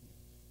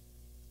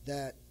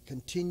 that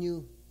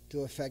continue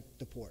to affect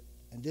the port.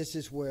 And this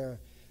is where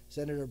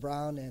Senator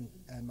Brown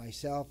and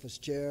myself as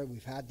chair,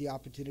 we've had the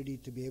opportunity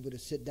to be able to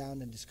sit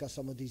down and discuss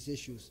some of these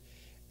issues.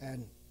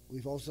 And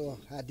we've also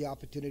had the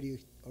opportunity,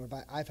 or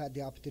I've had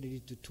the opportunity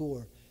to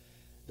tour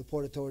the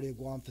Port Authority of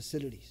Guam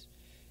facilities.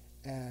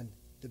 And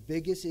the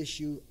biggest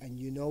issue, and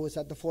you know it's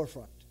at the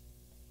forefront,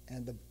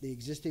 and the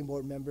existing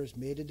board members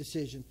made a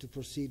decision to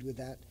proceed with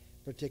that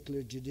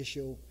particular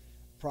judicial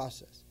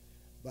process.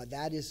 But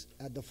that is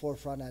at the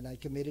forefront, and I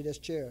committed as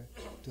chair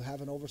to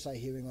have an oversight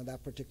hearing on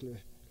that particular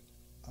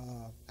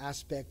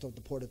aspect of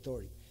the Port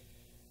Authority.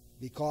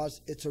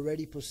 Because it's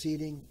already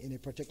proceeding in a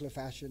particular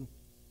fashion,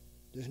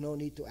 there's no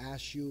need to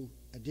ask you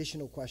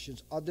additional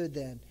questions other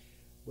than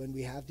when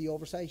we have the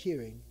oversight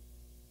hearing,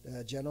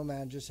 the General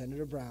Manager,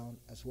 Senator Brown,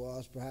 as well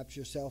as perhaps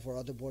yourself or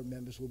other board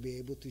members will be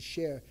able to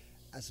share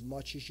as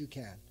much as you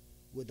can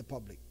with the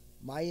public.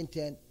 My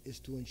intent is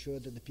to ensure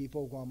that the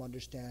people of Guam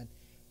understand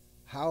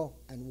how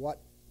and what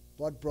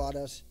brought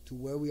us to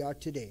where we are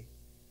today,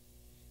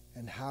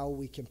 and how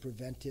we can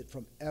prevent it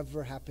from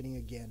ever happening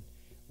again,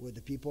 where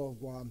the people of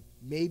Guam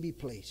may be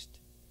placed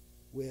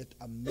with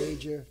a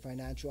major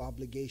financial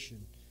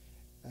obligation,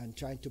 and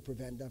trying to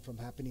prevent that from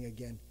happening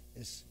again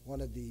is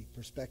one of the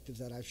perspectives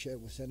that I've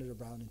shared with Senator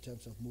Brown in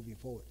terms of moving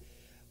forward.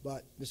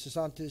 But Mr.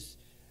 Santos,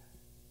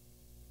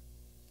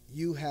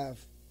 you have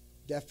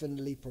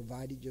definitely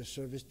provided your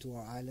service to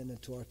our island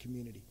and to our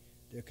community.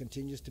 There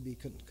continues to be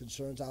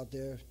concerns out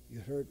there. You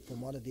heard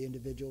from one of the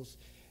individuals,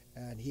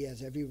 and he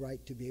has every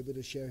right to be able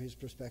to share his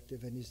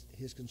perspective and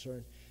his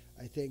concern.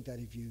 I think that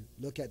if you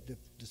look at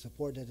the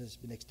support that has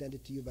been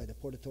extended to you by the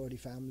Port Authority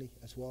family,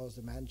 as well as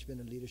the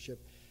management and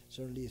leadership,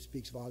 certainly it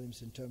speaks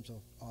volumes in terms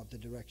of the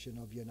direction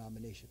of your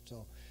nomination.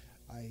 So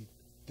I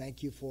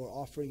thank you for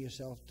offering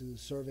yourself to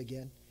serve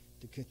again,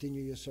 to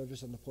continue your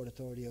service on the Port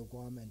Authority of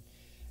Guam, and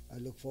I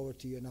look forward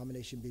to your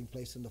nomination being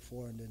placed on the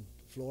floor and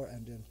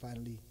then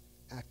finally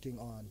acting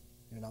on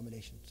your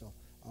nomination. So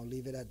I'll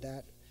leave it at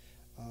that.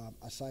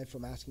 Aside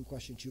from asking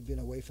questions, you've been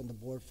away from the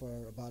board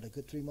for about a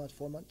good 3 months,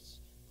 4 months?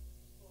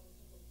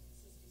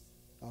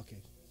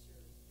 Okay.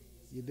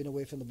 You've been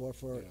away from the board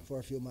for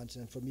a few months,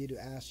 and for me to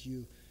ask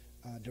you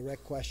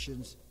direct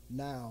questions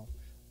now,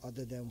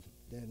 other than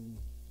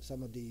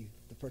some of the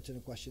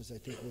pertinent questions, I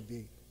think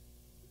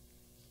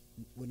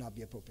would not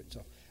be appropriate.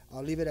 So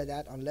I'll leave it at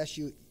that, unless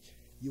you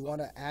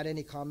want to add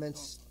any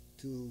comments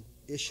to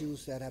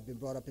issues that have been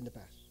brought up in the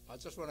past. I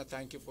just want to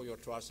thank you for your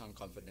trust and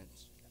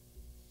confidence.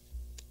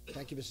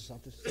 Thank you, Mr.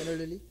 Santos. Senator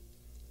Lilly?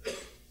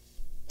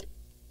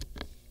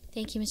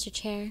 Thank you, Mr.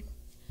 Chair.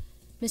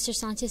 Mr.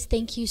 Santos,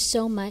 thank you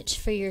so much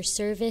for your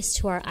service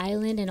to our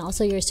island and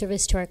also your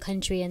service to our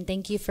country, and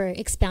thank you for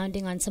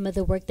expounding on some of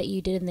the work that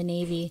you did in the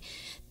Navy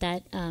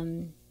that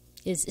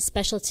is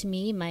special to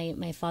me.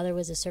 My father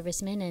was a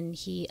serviceman, and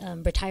he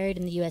retired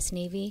in the U.S.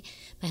 Navy.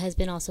 My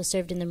husband also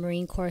served in the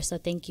Marine Corps, so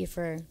thank you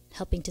for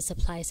helping to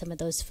supply some of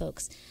those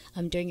folks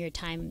during your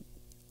time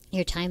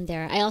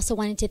there. I also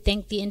wanted to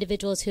thank the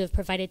individuals who have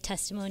provided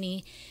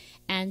testimony,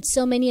 and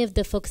so many of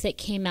the folks that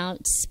came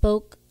out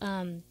spoke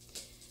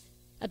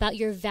about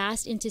your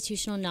vast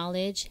institutional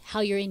knowledge,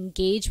 how you're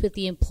engaged with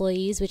the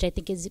employees, which I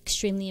think is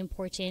extremely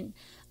important.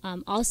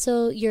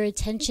 Also, your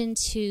attention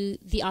to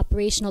the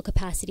operational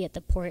capacity at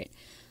the port.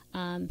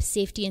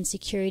 Safety and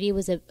security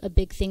was a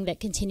big thing that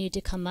continued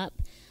to come up,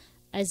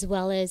 as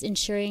well as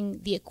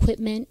ensuring the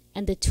equipment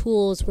and the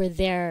tools were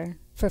there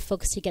for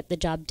folks to get the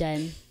job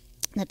done.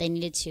 that they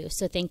needed to.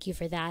 So thank you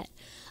for that.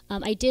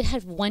 I did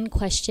have one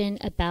question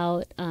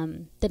about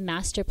the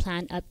master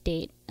plan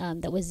update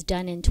that was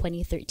done in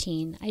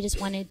 2013. I just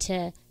wanted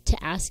to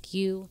ask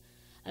you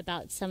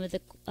about some of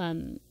the,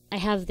 I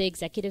have the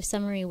executive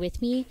summary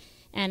with me,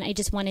 and I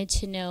just wanted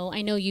to know,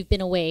 I know you've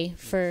been away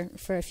for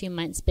a few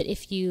months, but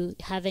if you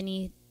have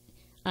any,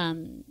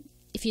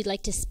 if you'd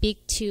like to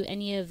speak to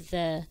any of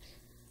the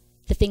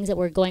things that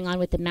were going on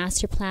with the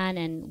master plan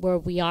and where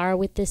we are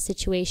with this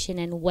situation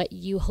and what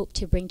you hope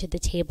to bring to the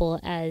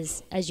table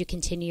as you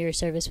continue your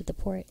service with the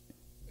port.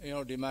 You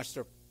know, the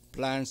master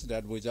plans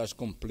that we just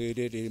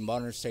completed, the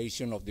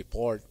modernization of the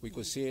port, we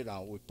could see it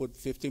now. We put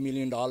 $50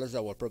 million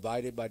that were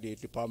provided by the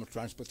Department of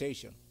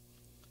Transportation.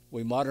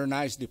 We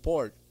modernized the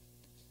port,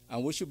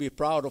 and we should be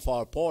proud of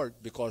our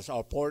port because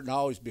our port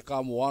now has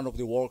become one of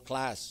the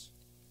world-class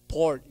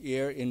port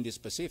here in the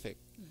Pacific.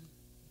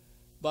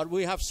 But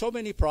we have so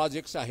many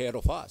projects ahead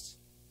of us.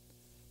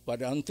 But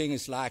the only thing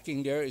is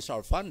lacking there is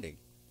our funding.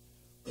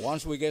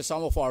 Once we get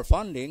some of our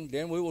funding,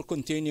 then we will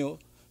continue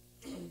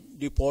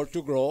the port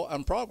to grow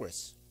and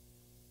progress.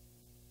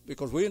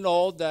 Because we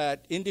know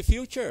that in the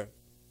future,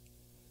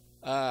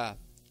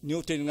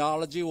 new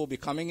technology will be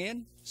coming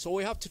in. So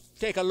we have to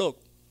take a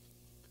look.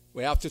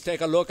 We have to take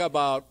a look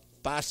about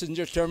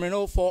passenger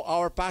terminal for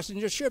our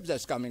passenger ships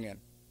that's coming in.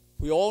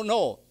 We all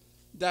know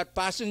that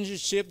passenger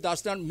ship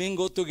does not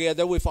mingle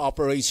together with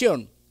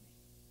operation.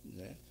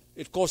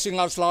 It's costing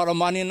us a lot of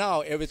money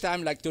now. Every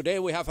time, like today,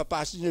 we have a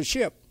passenger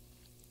ship.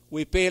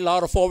 We pay a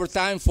lot of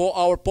overtime for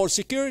our port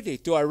security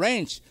to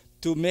arrange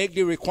to make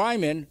the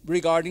requirement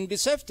regarding the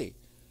safety.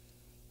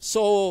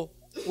 So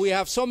we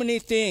have so many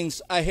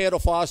things ahead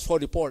of us for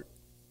the port.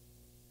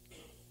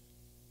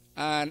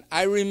 And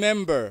I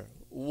remember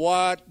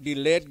what the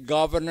late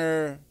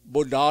Governor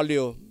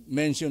Bodalio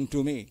mentioned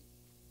to me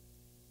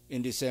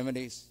in the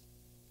 70s.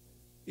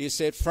 He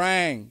said,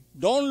 Frank,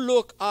 don't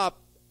look up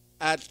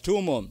at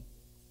Tumon.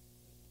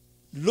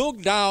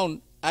 Look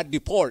down at the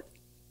port,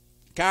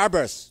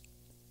 Cabras.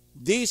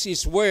 This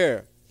is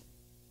where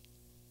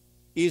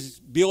is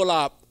build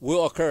up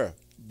will occur,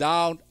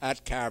 down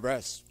at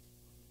Cabras.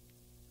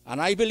 And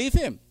I believe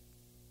him.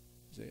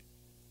 See?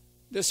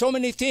 There's so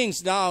many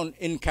things down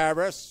in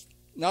Cabras,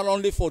 not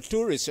only for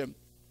tourism,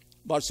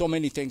 but so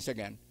many things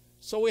again.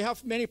 So we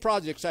have many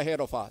projects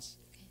ahead of us.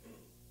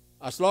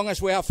 As long as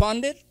we have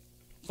funding,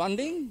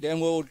 then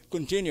we'll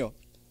continue.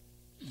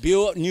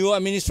 Build new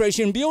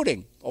administration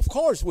building. Of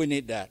course we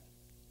need that.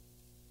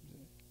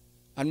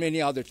 And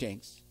many other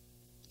things.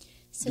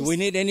 Do we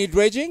need any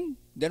dredging?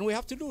 Then we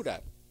have to do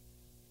that.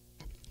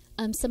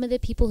 Some of the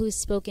people who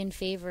spoke in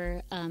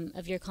favor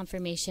of your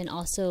confirmation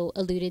also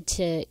alluded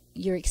to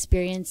your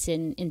experience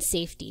in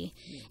safety.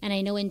 And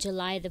I know in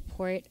July the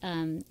port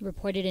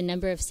reported a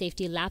number of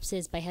safety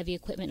lapses by heavy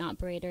equipment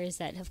operators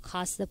that have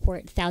cost the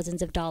port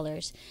thousands of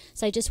dollars.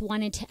 So I just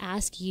wanted to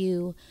ask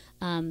you,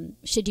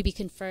 should you be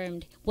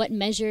confirmed, what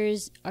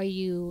measures are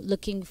you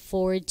looking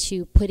forward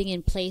to putting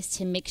in place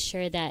to make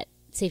sure that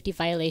safety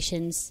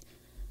violations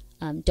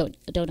don't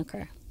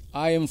occur?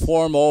 I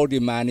inform all the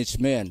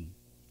management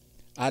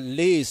at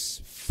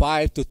least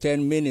 5 to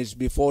 10 minutes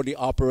before the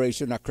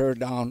operation occurred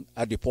down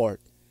at the port.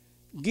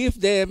 Give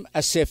them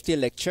a safety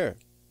lecture.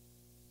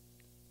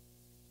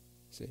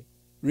 See?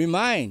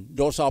 Remind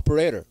those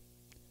operators,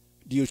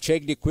 do you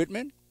check the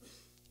equipment?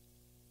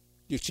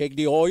 Do you check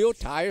the oil,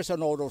 tires,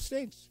 and all those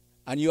things?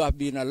 And you have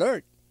been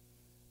alert.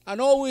 And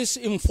always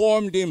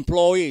inform the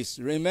employees.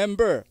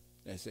 Remember,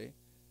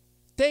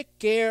 take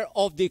care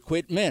of the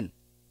equipment.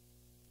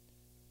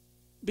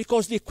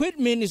 Because the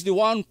equipment is the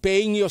one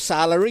paying your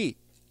salary.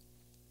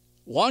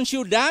 Once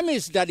you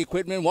damage that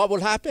equipment, what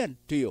will happen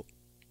to you?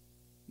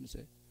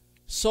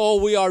 So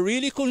we are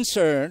really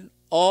concerned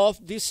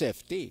of the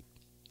safety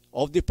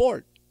of the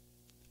port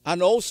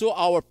and also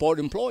our port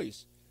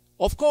employees.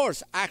 Of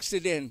course,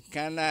 accident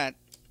cannot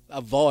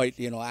avoid,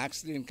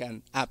 accident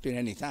can happen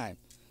anytime.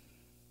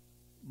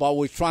 But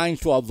we're trying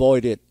to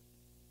avoid it,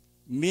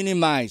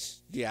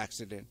 minimize the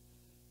accident.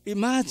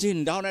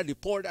 Imagine down at the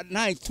port at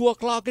night, 2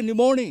 o'clock in the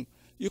morning,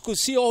 you could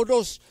see all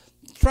those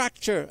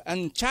tractor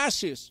and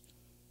chassis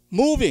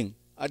moving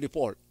at the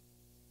port.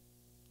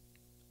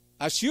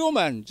 As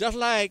human, just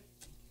like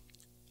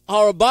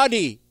our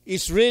body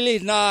is really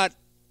not,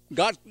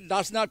 God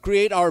does not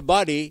create our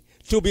body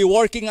to be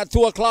working at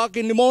 2 o'clock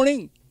in the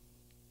morning.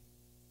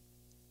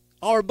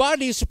 Our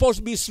body is supposed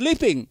to be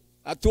sleeping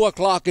at 2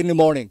 o'clock in the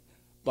morning,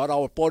 but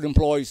our port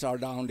employees are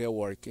down there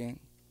working.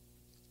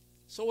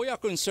 So we are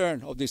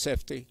concerned of the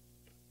safety.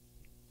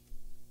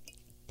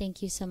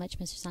 Thank you so much,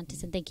 Mr.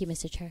 Santos, and thank you,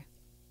 Mr. Chair.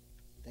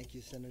 Thank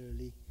you, Senator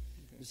Lee.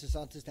 Mr.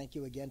 Santos, thank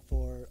you again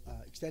for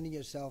extending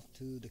yourself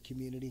to the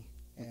community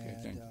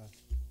and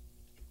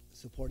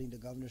supporting the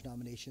governor's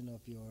nomination of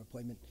your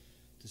appointment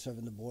to serve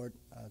on the board.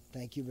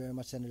 Thank you very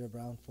much, Senator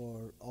Brown,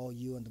 for all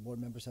you and the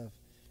board members have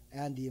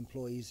and the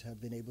employees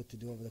have been able to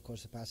do over the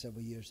course of the past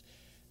several years.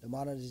 The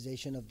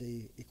modernization of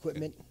the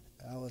equipment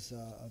was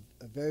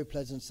a very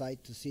pleasant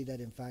sight to see that,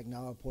 in fact,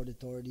 now our Port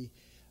Authority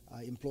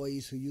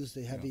employees who use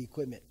the heavy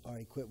equipment are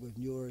equipped with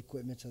newer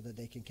equipment so that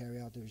they can carry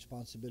out their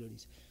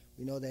responsibilities.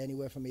 We know that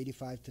anywhere from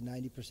 85 to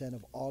 90%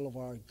 of all of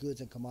our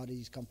goods and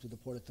commodities come to the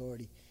Port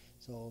Authority.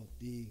 So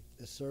the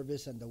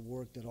service and the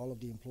work that all of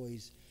the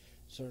employees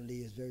certainly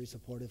is very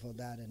supportive of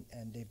that,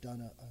 and they've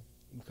done an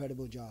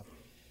incredible job.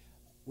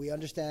 We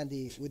understand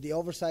with the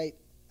oversight,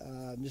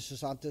 Mr.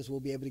 Santos will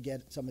be able to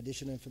get some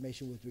additional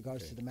information with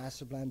regards to the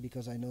master plan,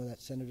 because I know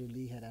that Senator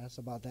Lee had asked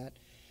about that.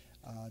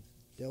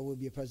 There will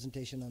be a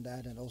presentation on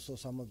that and also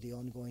some of the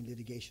ongoing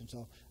litigation.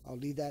 So I'll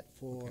leave that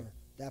for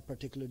that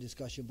particular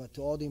discussion. But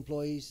to all the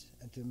employees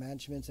and to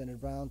management, Senator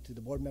Brown, to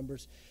the board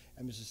members,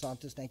 and Mr.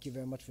 Santos, thank you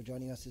very much for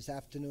joining us this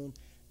afternoon.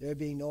 There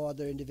being no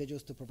other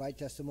individuals to provide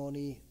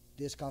testimony,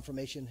 this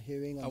confirmation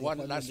hearing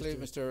on lastly,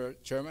 Mr.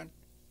 Chairman,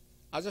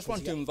 I just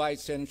want to invite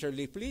Senator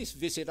Lee, please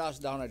visit us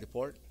down at the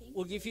port.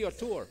 We'll give you a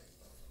tour.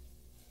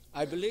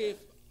 I believe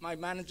my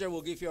manager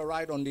will give you a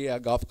ride on the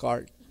golf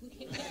cart.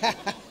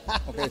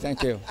 Okay,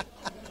 thank you.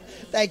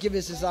 Thank you,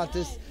 Mr.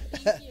 Santos.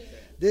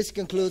 This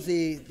concludes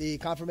the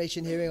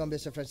confirmation hearing on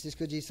Mr.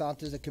 Francisco G.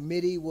 Santos. The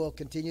committee will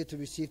continue to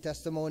receive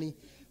testimony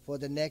for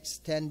the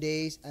next 10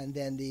 days, and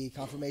then the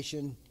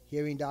confirmation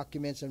hearing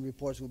documents and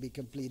reports will be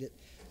completed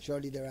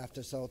shortly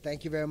thereafter. So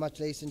thank you very much,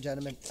 ladies and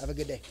gentlemen. Have a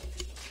good day.